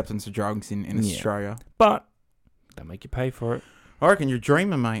acceptance of drugs in Yeah. Australia. But They make you pay for it. I reckon you're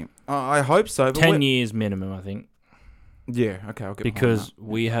dreaming, mate. I hope so. But 10 years minimum, I think. Yeah, okay, I'll get Because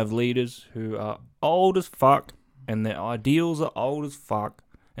we have leaders who are old as fuck, and their ideals are old as fuck,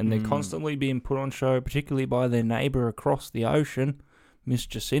 and they're constantly being put on show, particularly by their neighbour across the ocean, Miss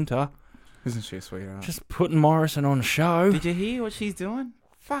Jacinta. Isn't she a sweetheart? Just putting Morrison on show. Did you hear what she's doing?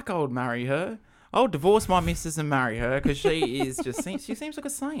 Fuck, I would marry her. I would divorce my missus and marry her because she is just... She seems like a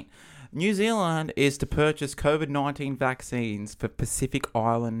saint. New Zealand is to purchase COVID-19 vaccines for Pacific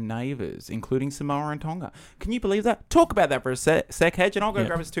Island neighbours, including Samoa and Tonga. Can you believe that? Talk about that for a sec, Hedge, and I'll go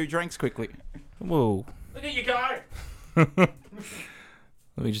grab us 2 drinks quickly. Whoa. Look at you go!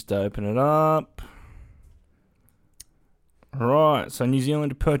 Let me just open it up. Right, so New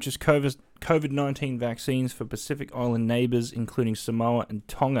Zealand to purchase COVID-19 vaccines for Pacific Island neighbours, including Samoa and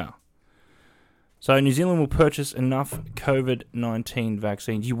Tonga. So New Zealand will purchase enough COVID-19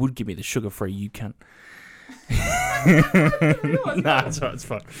 vaccines. You would give me the sugar-free, you cunt. Nah, it's right, it's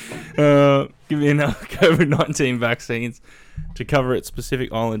fine. Give me enough COVID-19 vaccines to cover its Pacific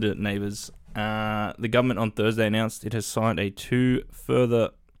Islander neighbours. The government on Thursday announced it has signed two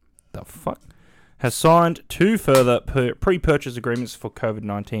further pre-purchase agreements for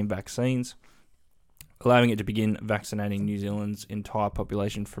COVID-19 vaccines, allowing it to begin vaccinating New Zealand's entire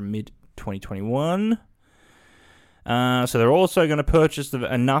population from mid-2021. So they're also going to purchase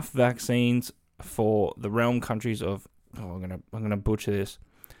enough vaccines for the realm countries of... I'm gonna butcher this.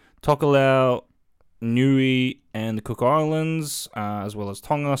 Tokelau, Niue, and the Cook Islands, as well as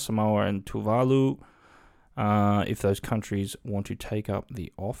Tonga, Samoa, and Tuvalu, if those countries want to take up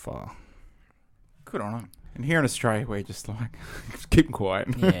the offer. Good on them. And here in Australia, we're just like, keep quiet.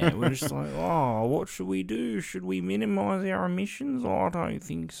 Yeah, we're just like, oh, what should we do? Should we minimise our emissions? I don't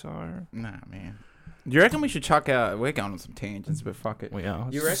think so. Nah, man. Do you reckon we should chuck out... We're going on some tangents, but fuck it. We are.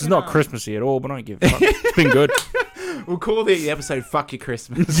 You This is reckon, not Christmassy at all, but I don't give a fuck. It's been good. We'll call the episode Fuck Your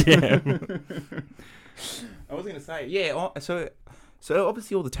Christmas. Yeah. I was going to say, yeah, so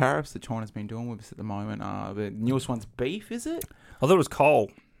obviously all the tariffs that China's been doing with us at the moment are... The newest one's beef, is it? I thought it was coal.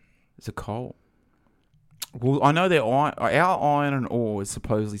 It's a coal. Well, I know our iron and ore is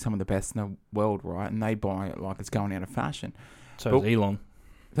supposedly some of the best in the world, right? And they buy it like it's going out of fashion. So is Elon.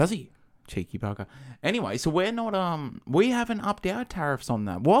 Does he? Cheeky bugger. Anyway, so we're not... we haven't upped our tariffs on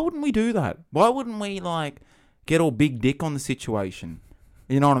that. Why wouldn't we do that? Why wouldn't we, like, get all big dick on the situation?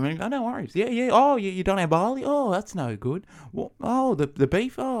 You know what I mean? Oh, no worries. Yeah. Oh, you don't have barley? Oh, that's no good. Well, oh, the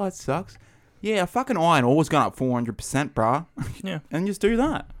beef? Oh, that sucks. Yeah, fucking iron ore's gone up 400%, bruh. Yeah. And just do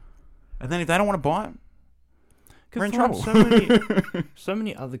that. And then if they don't want to buy it, we're in trouble. So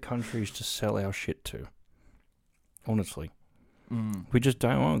many other countries to sell our shit to. Honestly. We just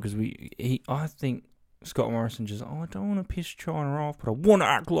don't want because I think Scott Morrison just, I don't want to piss China off, but I want to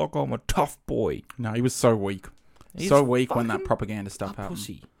act like I'm a tough boy. No, he was so weak. He's so weak when that propaganda stuff happened.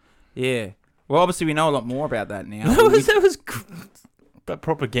 Pussy. Yeah. Well, obviously we know a lot more about that now. That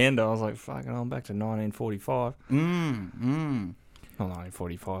propaganda, I was like, fucking, I'm back to 1945. Not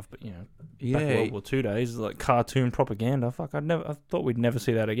 1945, but, you know, back World War II days, like cartoon propaganda. Fuck, I thought we'd never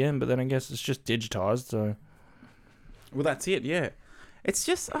see that again, but then I guess it's just digitized, so... Well, that's it, yeah. It's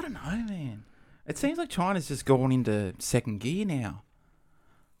just, I don't know, man. It seems like China's just gone into second gear now.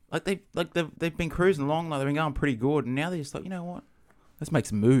 They've been cruising along, like they've been going pretty good, and now they're just like, you know what? Let's make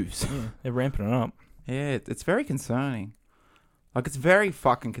some moves. Yeah, they're ramping it up. Yeah, it's very concerning. Like, it's very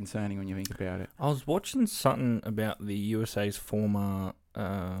fucking concerning when you think about it. I was watching something about the USA's former,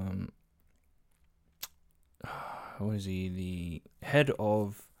 what is he? The head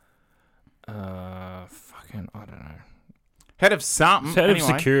of, I don't know. Head of something. Head of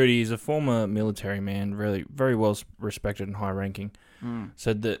security. He's a former military man, really very well respected and high ranking.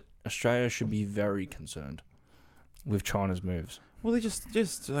 Said that Australia should be very concerned with China's moves. Well,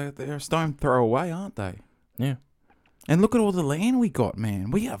 they're a stone throw away, aren't they? Yeah. And look at all the land we got, man.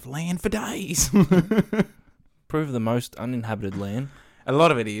 We have land for days. Prove the most uninhabited land. A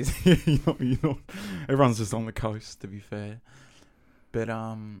lot of it is. Everyone's just on the coast, to be fair. But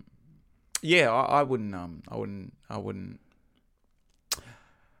yeah, I wouldn't.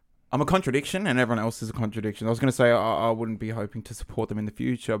 I'm a contradiction, and everyone else is a contradiction. I was going to say I wouldn't be hoping to support them in the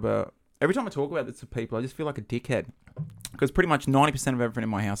future, but every time I talk about this to people, I just feel like a dickhead. Because pretty much 90% of everything in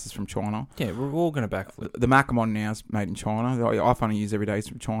my house is from China. Yeah, we're all going to backflip. The Mac I'm on now is made in China. The iPhone I use every day is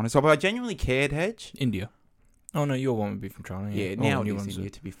from China. So if I genuinely cared, Hedge... India. Oh, no, your one would be from China. Yeah, now it is India,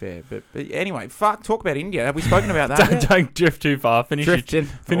 to be fair. But anyway, talk about India. Have we spoken about that? Don't drift too far. Finish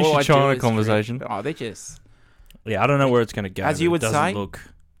your China conversation. Drift. Oh, they're just... Yeah, I don't know where it's going to go. As you would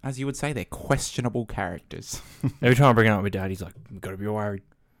say, they're questionable characters. Every time I bring it up with Dad, he's like, we've got to be worried.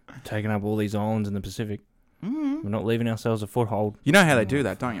 Taking up all these islands in the Pacific. We're not leaving ourselves a foothold. You know how they do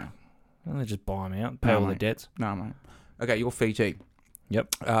that, don't you? Well, they just buy them out, pay all their debts. No, mate. Okay, you're Fiji.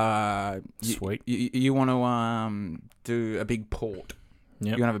 Yep. Sweet. You want to do a big port.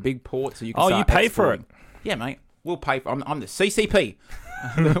 Yep. You want to have a big port so you can Oh, start you pay exporting. for it. Yeah, mate. We'll pay for I'm the CCP.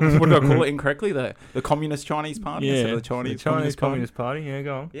 What do I call it incorrectly? The Communist Chinese Party instead of the Chinese Communist Party. Yeah,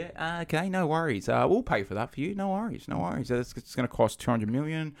 go on. Yeah, okay, no worries. We'll pay for that for you. No worries. It's going to cost $200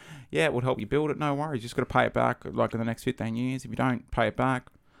 million. Yeah, it would help you build it. No worries. You just got to pay it back like in the next 15 years. If you don't pay it back,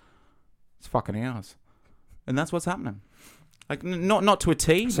 it's fucking ours. And that's what's happening. Like, not to a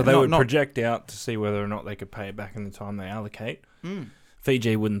T. So they would project out to see whether or not they could pay it back in the time they allocate.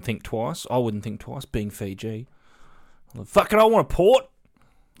 Fiji wouldn't think twice. I wouldn't think twice being Fiji. Fucking, I want a port.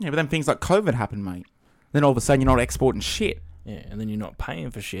 Yeah, but then things like COVID happen, mate. Then all of a sudden you're not exporting shit. Yeah, and then you're not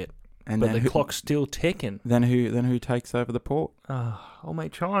paying for shit. And but the clock's still ticking. Then who takes over the port? Oh,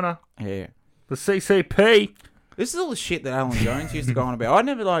 mate, China. Yeah. The CCP. This is all the shit that Alan Jones used to go on about. I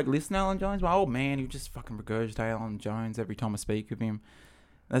never listened to Alan Jones. My old man, he would just fucking regurgitate Alan Jones every time I speak with him.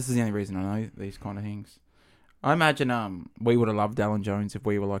 This is the only reason I know these kind of things. I imagine we would have loved Alan Jones if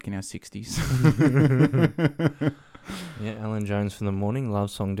we were like in our 60s. Yeah, Alan Jones for the morning,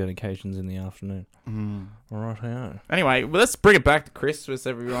 love song dedications in the afternoon. All right, yeah. Anyway, let's bring it back to Christmas,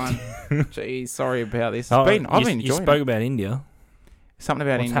 everyone. Jeez, sorry about this. I've been enjoying it. You spoke about India. Something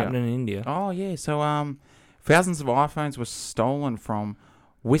about India. What's happening in India? Oh, yeah. So, thousands of iPhones were stolen from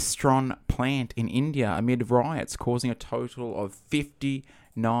Wistron plant in India amid riots, causing a total of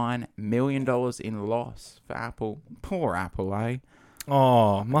 $59 million in loss for Apple. Poor Apple, eh?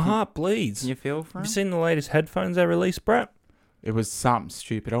 Oh, my heart bleeds. Can you feel for Have him? you seen the latest headphones they released, Brett? It was something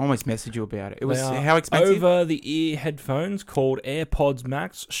stupid. I almost messaged you about it. It was how expensive? Over-the-ear headphones called AirPods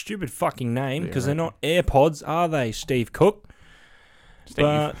Max. Stupid fucking name, because they're not AirPods, are they, Steve Cook?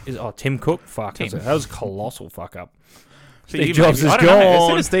 Tim Cook? Fuck. Tim. That was a colossal fuck up. Steve Jobs is As gone.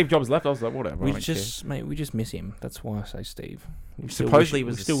 soon as Steve Jobs left, I was like, whatever. We just miss him. That's why I say Steve. We still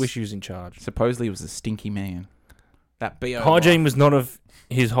wish he was in charge. Supposedly he was a stinky man. That B.O. Hygiene was not of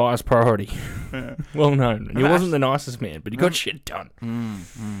his highest priority. Well known. He wasn't the nicest man, but he got shit done.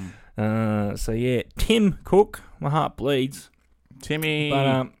 So yeah, Tim Cook, my heart bleeds. Timmy.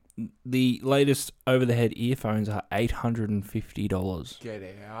 But the latest over-the-head earphones are $850. Get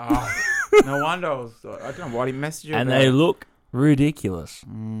out. No wonder I don't know why he messaged you. And they look ridiculous.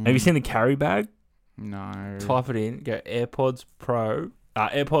 Have you seen the carry bag? No. Type it in. Go AirPods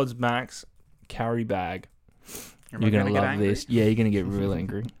Max carry bag. You're going to love this. Yeah, you're going to get real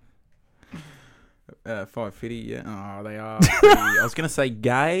angry. 550, yeah. Oh, they are. I was going to say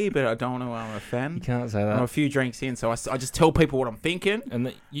gay, but I don't want to offend. You can't say that. I'm a few drinks in, so I just tell people what I'm thinking. And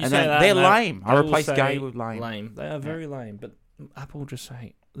they're lame. I replace gay with lame. They are very lame, but Apple just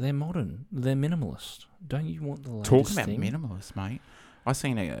say they're modern. They're minimalist. Don't you want the latest Talking about thing? Minimalist, mate. I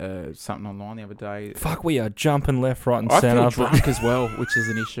seen something online the other day. Fuck, we are jumping left, right, and I centre. feel drunk as well, which is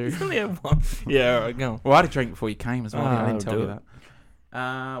an issue. Yeah, all right, go on. Well, I had a drink before you came as well. I didn't tell you it.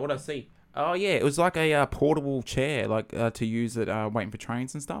 that. What did I see? Oh yeah, it was like a portable chair, like to use it waiting for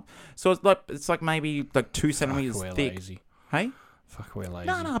trains and stuff. So it's like maybe like 2 centimeters thick. Lazy. Hey. Fuck, we're lazy.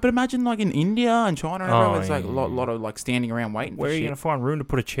 No, but imagine like in India and China and everywhere, it's like a lot of like standing around waiting. Where are you going to find room to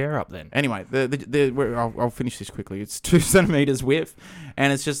put a chair up then? Anyway, I'll finish this quickly. It's 2 centimeters width,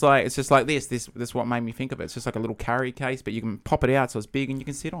 and it's just like this. This what made me think of it. It's just like a little carry case, but you can pop it out so it's big and you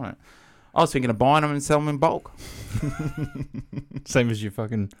can sit on it. I was thinking of buying them and selling them in bulk. Same as your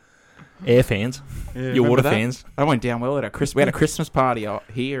fucking air fans, yeah, your water fans. I went down well at we had a Christmas party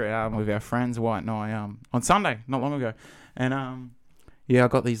here with our friends White and I on Sunday, not long ago, and yeah, I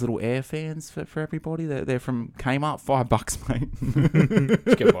got these little air fans for everybody. They're from Kmart, $5, mate.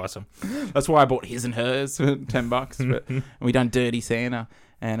 Just go buy some. That's why I bought his and hers for $10. But and we done Dirty Santa,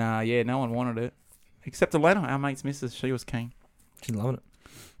 and yeah, no one wanted it except Elena, our mate's missus. She was keen. She's loving it.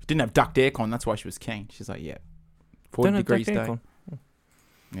 Didn't have duct aircon, that's why she was keen. She's like, yeah, 40 degrees day.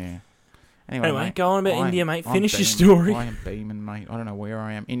 Yeah. Anyway, mate, go on about India, mate. Finish your story. I am beaming, mate. I don't know where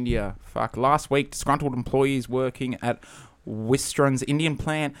I am. India. Fuck. Last week, disgruntled employees working at Wistron's Indian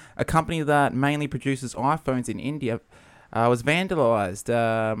plant, a company that mainly produces iPhones in India, was vandalised.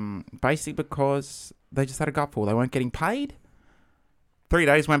 Basically because they just had a gutful. They weren't getting paid. 3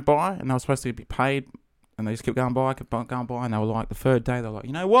 days went by and they were supposed to be paid, and they just kept going by, and they were like, the third day, they were like,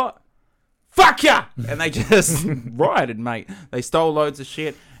 you know what? Fuck ya! And they just rioted, mate. They stole loads of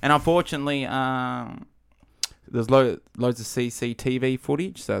shit. And unfortunately, there's loads of CCTV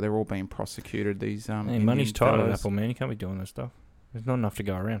footage, so they're all being prosecuted. These money's tight at Apple, man. You can't be doing this stuff. There's not enough to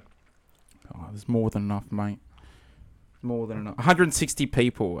go around. Oh, there's more than enough, mate. More than enough. 160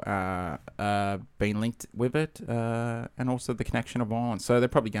 people been linked with it, and also the connection of violence. So they're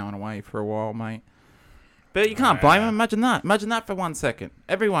probably going away for a while, mate. But you can't blame them. Imagine that. Imagine that for 1 second.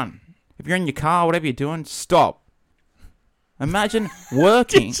 Everyone, if you're in your car, whatever you're doing, stop. Imagine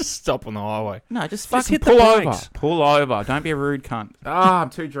working. Just stop on the highway. No, just fucking hit the pull over. brakes. Pull over. Don't be a rude cunt. I'm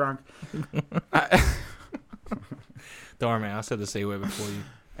too drunk. Don't worry, man. I said the C word before you.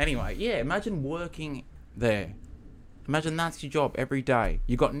 Anyway, yeah, imagine working there. Imagine that's your job every day.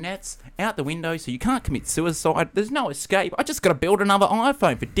 You got nets out the window so you can't commit suicide. There's no escape. I just got to build another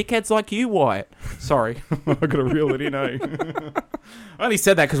iPhone for dickheads like you, Wyatt. Sorry. I got to reel it in, eh? I only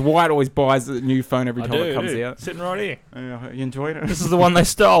said that because Wyatt always buys a new phone every time it comes out. Sitting right here. You enjoyed it? This is the one they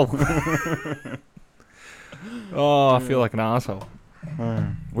stole. I feel like an arsehole.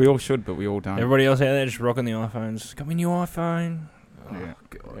 We all should, but we all don't. Everybody else out there just rocking the iPhones. Got me a new iPhone. Yeah.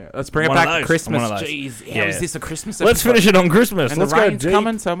 Yeah. Let's bring it back to Christmas. Jeez, how is this a Christmas episode? Let's finish it on Christmas. And Let's the go rain's deep.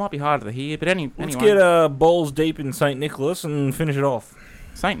 coming, so it might be harder to hear. But anyway. Let's get balls deep in St. Nicholas and finish it off.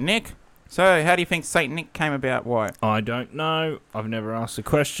 St. Nick. So, how do you think St. Nick came about? Why? I don't know. I've never asked the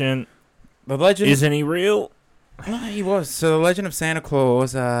question. The legend... Isn't he real? No, he was. So the legend of Santa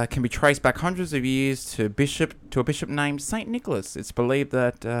Claus can be traced back hundreds of years to a bishop named Saint Nicholas. It's believed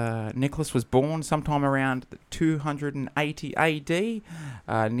that Nicholas was born sometime around 280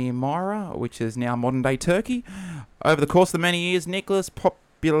 AD near Myra, which is now modern-day Turkey. Over the course of the many years, Nicholas'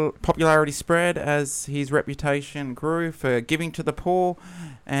 popularity spread as his reputation grew for giving to the poor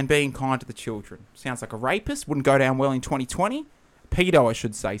and being kind to the children. Sounds like a rapist. Wouldn't go down well in 2020. Pedo, I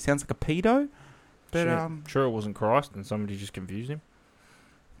should say. Sounds like a pedo. But, sure it wasn't Christ and somebody just confused him?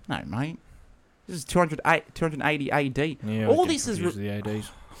 No, mate. This is 280 AD. Yeah, all this is... the ADs.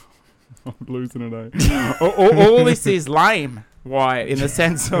 I'm losing it, eh? all this is lame. Why? In the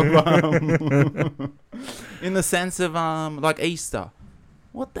sense of... like Easter.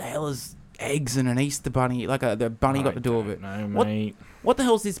 What the hell is eggs and an Easter bunny? Like the bunny got to do with it. No, mate. What the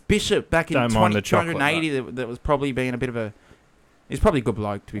hell's this bishop back in 280 that was probably being a bit of a... He's probably a good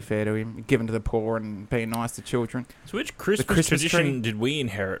bloke, to be fair to him, giving to the poor and being nice to children. So which Christmas tradition did we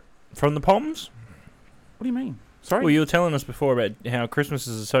inherit? From the Poms? What do you mean? Sorry? Well, you were telling us before about how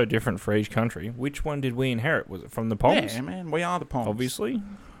Christmases are so different for each country. Which one did we inherit? Was it from the Poms? Yeah, man, we are the Poms. Obviously.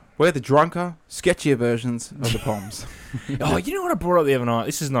 We're the drunker, sketchier versions of the Poms. Oh, you know what I brought up the other night?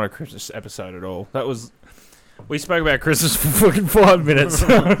 This is not a Christmas episode at all. That was... We spoke about Christmas for fucking 5 minutes.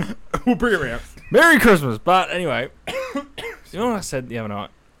 We'll bring it around. Merry Christmas! But anyway... You know what I said the other night?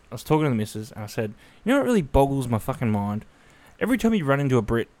 I was talking to the missus, and I said, you know what really boggles my fucking mind? Every time you run into a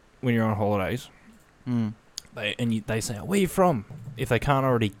Brit when you're on holidays, they say, where are you from? If they can't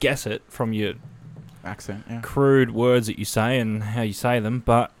already guess it from your accent, yeah. Crude words that you say and how you say them,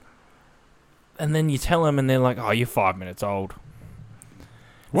 and then you tell them, and they're like, oh, you're 5 minutes old.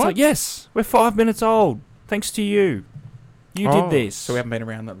 What? It's like, yes, we're 5 minutes old, thanks to you. You did this. So we haven't been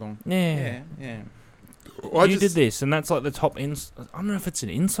around that long. Yeah. Well, you did this, and that's like the top I don't know if it's an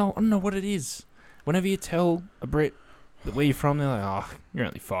insult. I don't know what it is. Whenever you tell a Brit that where you're from, they're like, "Oh, you're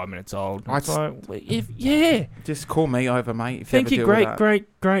only 5 minutes old." It's just call me over, mate. If Thank you,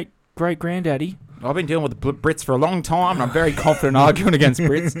 great granddaddy. I've been dealing with the Brits for a long time, and I'm very confident arguing against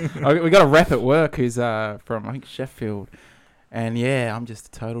Brits. We got a rep at work who's from I think Sheffield, and yeah, I'm just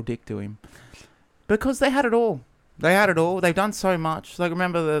a total dick to him because they had it all. They had it all. They've done so much. Like,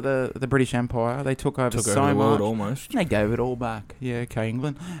 remember the British Empire? They took over so much. Almost. They gave it all back. Yeah, okay,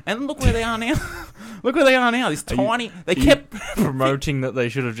 England. And look where they are now. Look where they are now. This tiny... They kept... promoting that they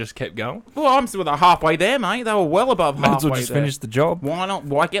should have just kept going? Well, I'm still halfway there, mate. They were well above halfway there. Might as well just finish the job. Why not?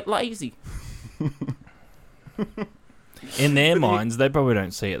 Why get lazy? In their minds, they probably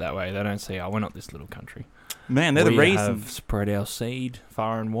don't see it that way. They don't see, we're not this little country. Man, they're the reason. We have spread our seed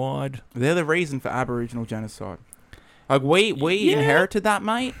far and wide. They're the reason for Aboriginal genocide. Like, we inherited that,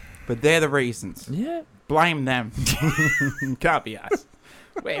 mate, but they're the reasons. Yeah. Blame them. Can't be us.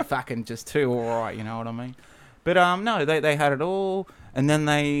 We're fucking just too alright, you know what I mean? But, no, they had it all, and then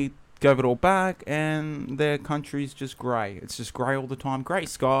they gave it all back, and their country's just grey. It's just grey all the time. Grey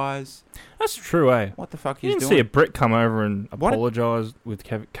skies. That's true, eh? What the fuck you doing? didn't see a Brit come over and apologise with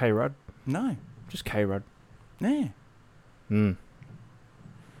K-Rudd? No. Just K-Rudd. Yeah.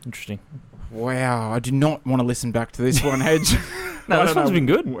 Interesting. Wow, I do not want to listen back to this one, Hedge. No, this one's been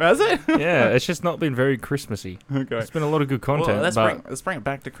good. Has it? Yeah, it's just not been very Christmassy. Okay. It's been a lot of good content. Well, let's bring it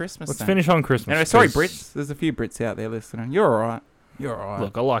back to Christmas. Let's finish on Christmas. Anyway, sorry, Brits. There's a few Brits out there listening. You're alright.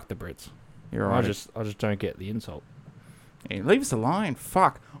 Look, I like the Brits. You're alright. I just don't get the insult. Yeah, leave us alone.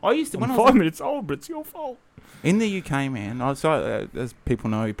 Fuck. I used to... I'm 5 minutes old, but it's your fault. In the UK, man, as people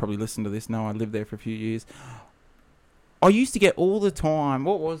know, you probably listen to this, know I lived there for a few years. I used to get all the time.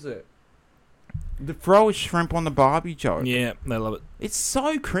 What was it? The throw a shrimp on the Barbie joke. Yeah, they love it. It's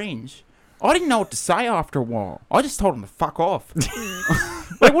so cringe. I didn't know what to say after a while. I just told him to fuck off.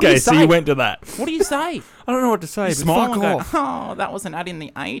 Like, what do you say? So you went to that. What do you say? I don't know what to say, You but smile fuck and go, off. oh, that was an ad in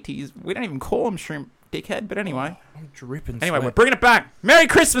the 80s. We don't even call them shrimp, dickhead. But anyway. I'm dripping Anyway, sweat. we're bringing it back. Merry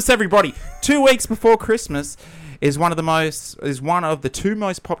Christmas, everybody. 2 weeks before Christmas is one of the two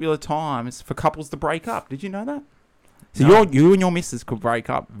most popular times for couples to break up. Did you know that? So No. you and your missus could break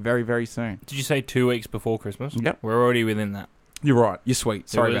up very, very soon. Did you say 2 weeks before Christmas? Yep. We're already within that. You're right. You're sweet.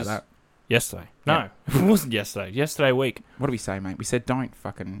 Sorry about was- that. Yesterday. No, it wasn't yesterday. Yesterday week. What do we say, mate? We said don't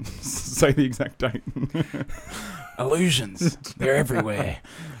fucking say the exact date. Illusions. They're everywhere.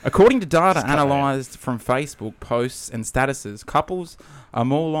 According to data analysed from Facebook posts and statuses, couples are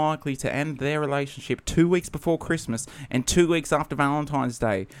more likely to end their relationship 2 weeks before Christmas and 2 weeks after Valentine's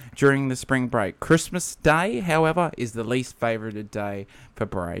Day during the spring break. Christmas Day, however, is the least favoured day for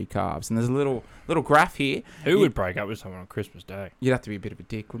breakups. And there's a little graph here. Who would break up with someone on Christmas Day? You'd have to be a bit of a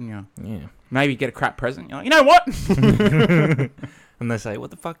dick, wouldn't you? Yeah. Maybe get a crap present. You're like, you know what? And they say, what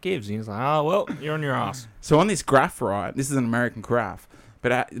the fuck gives? And he's like, oh, well, you're on your ass. So on this graph, right, this is an American graph,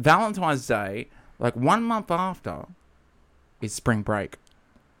 but at Valentine's Day, like 1 month after, is spring break.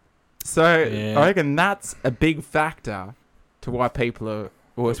 So Yeah. I reckon that's a big factor to why people are,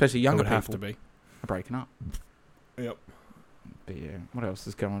 or especially It younger would people, have to be. are breaking up. Yep. But yeah, what else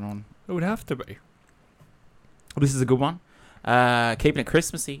is going on? It would have to be. This is a good one. Keeping it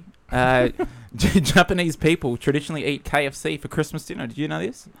Christmassy. Japanese people traditionally eat KFC for Christmas dinner. Did you know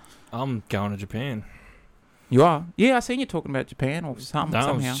this? I'm going to Japan. You are? Yeah, I seen you talking about Japan or No, I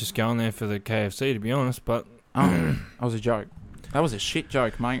somehow. was just going there for the KFC, to be honest, but Oh, that was a joke. That was a shit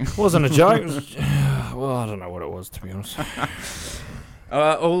joke, mate. it wasn't a joke. Well, I don't know what it was, to be honest.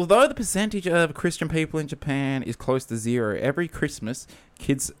 Although the percentage of Christian people in Japan is close to zero, every Christmas,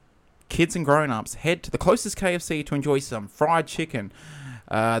 kids and grown-ups head to the closest KFC to enjoy some fried chicken.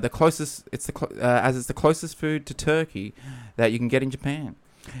 It's the closest food to turkey that you can get in Japan.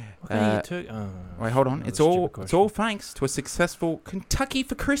 Wait, hold on. It's all thanks to a successful Kentucky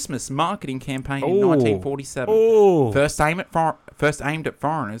for Christmas marketing campaign in 1947. Oh. First aimed at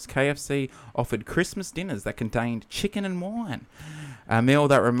foreigners, KFC offered Christmas dinners that contained chicken and wine, a meal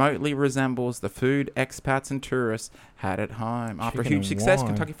that remotely resembles the food expats and tourists had at home. After a Chicken huge and success, wine.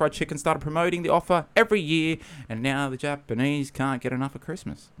 Kentucky Fried Chicken started promoting the offer every year, and now the Japanese can't get enough of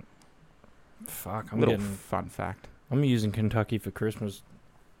Christmas. Fuck, Little fun fact. I'm using Kentucky for Christmas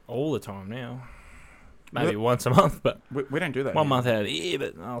all the time now. Maybe once a month, but We don't do that. 1 here. month out of the year,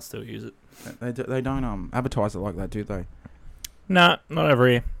 but I'll still use it. They don't advertise it like that, do they? No, not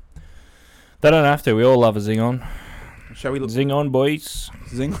every year. They don't have to. We all love a zing on. Shall we look? Zing on, boys.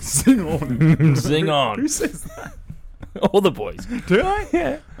 Zing on. Zing on. Who says that? All the boys. Do I?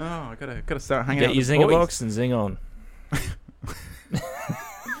 Yeah. Oh, I gotta start hanging Get out your with the zinger boys. box and zing on.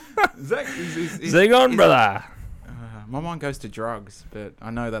 Zach, Zing on, brother. my mind goes to drugs, but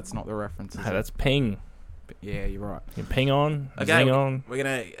I know that's not the reference. Hey, that's ping. But yeah, you're right. You ping on, Okay, zing on. We're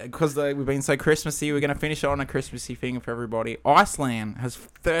gonna, because we've been so Christmassy, we're gonna finish on a Christmassy thing for everybody. Iceland has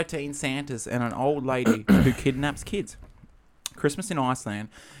 13 Santas and an old lady who kidnaps kids. Christmas in Iceland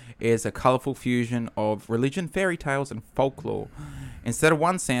is a colourful fusion of religion, fairy tales, and folklore. Instead of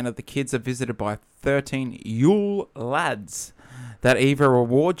one Santa, the kids are visited by 13 Yule lads that either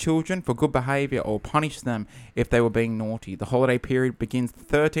reward children for good behaviour or punish them if they were being naughty. The holiday period begins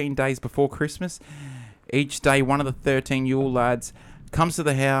 13 days before Christmas. Each day, one of the 13 Yule lads comes to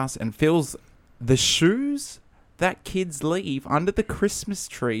the house and fills the shoes that kids leave under the Christmas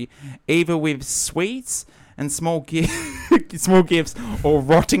tree, either with sweets and small gifts or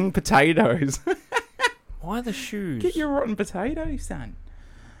rotting potatoes. Why the shoes? Get your rotten potatoes, son.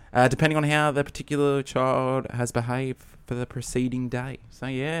 Depending on how the particular child has behaved for the preceding day. So,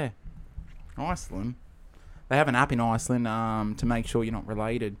 yeah. Iceland. They have an app in Iceland to make sure you're not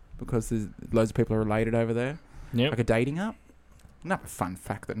related, because there's loads of people are related over there. Yep. Like a dating app. Another fun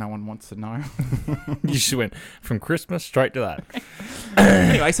fact that no one wants to know. You just went from Christmas straight to that.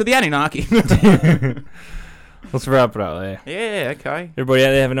 Anyway, so the Anunnaki. Let's wrap it up there. Yeah, okay. Everybody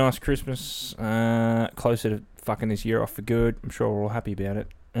out there have a nice Christmas. Closer to fucking this year off for good. I'm sure we're all happy about it.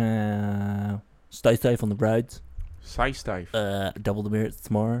 Stay safe on the roads. Stay safe. Double the merits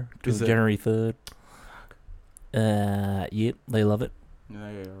tomorrow. Is it? January 3rd. Yep, they love it. Yeah,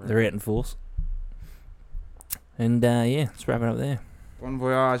 right. They're out in force. And yeah, let's wrap it up there. Bon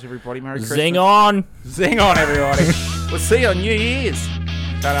voyage, everybody. Merry Christmas. Zing on! Zing on, everybody. We'll see you on New Year's.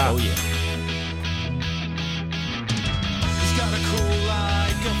 Ta-da. Oh, yeah. He's got a cool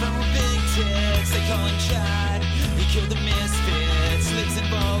eye, girlfriend with big tits, they call him Chad. He Kill the misfits, lives in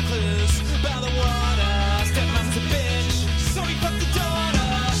Vaucluse.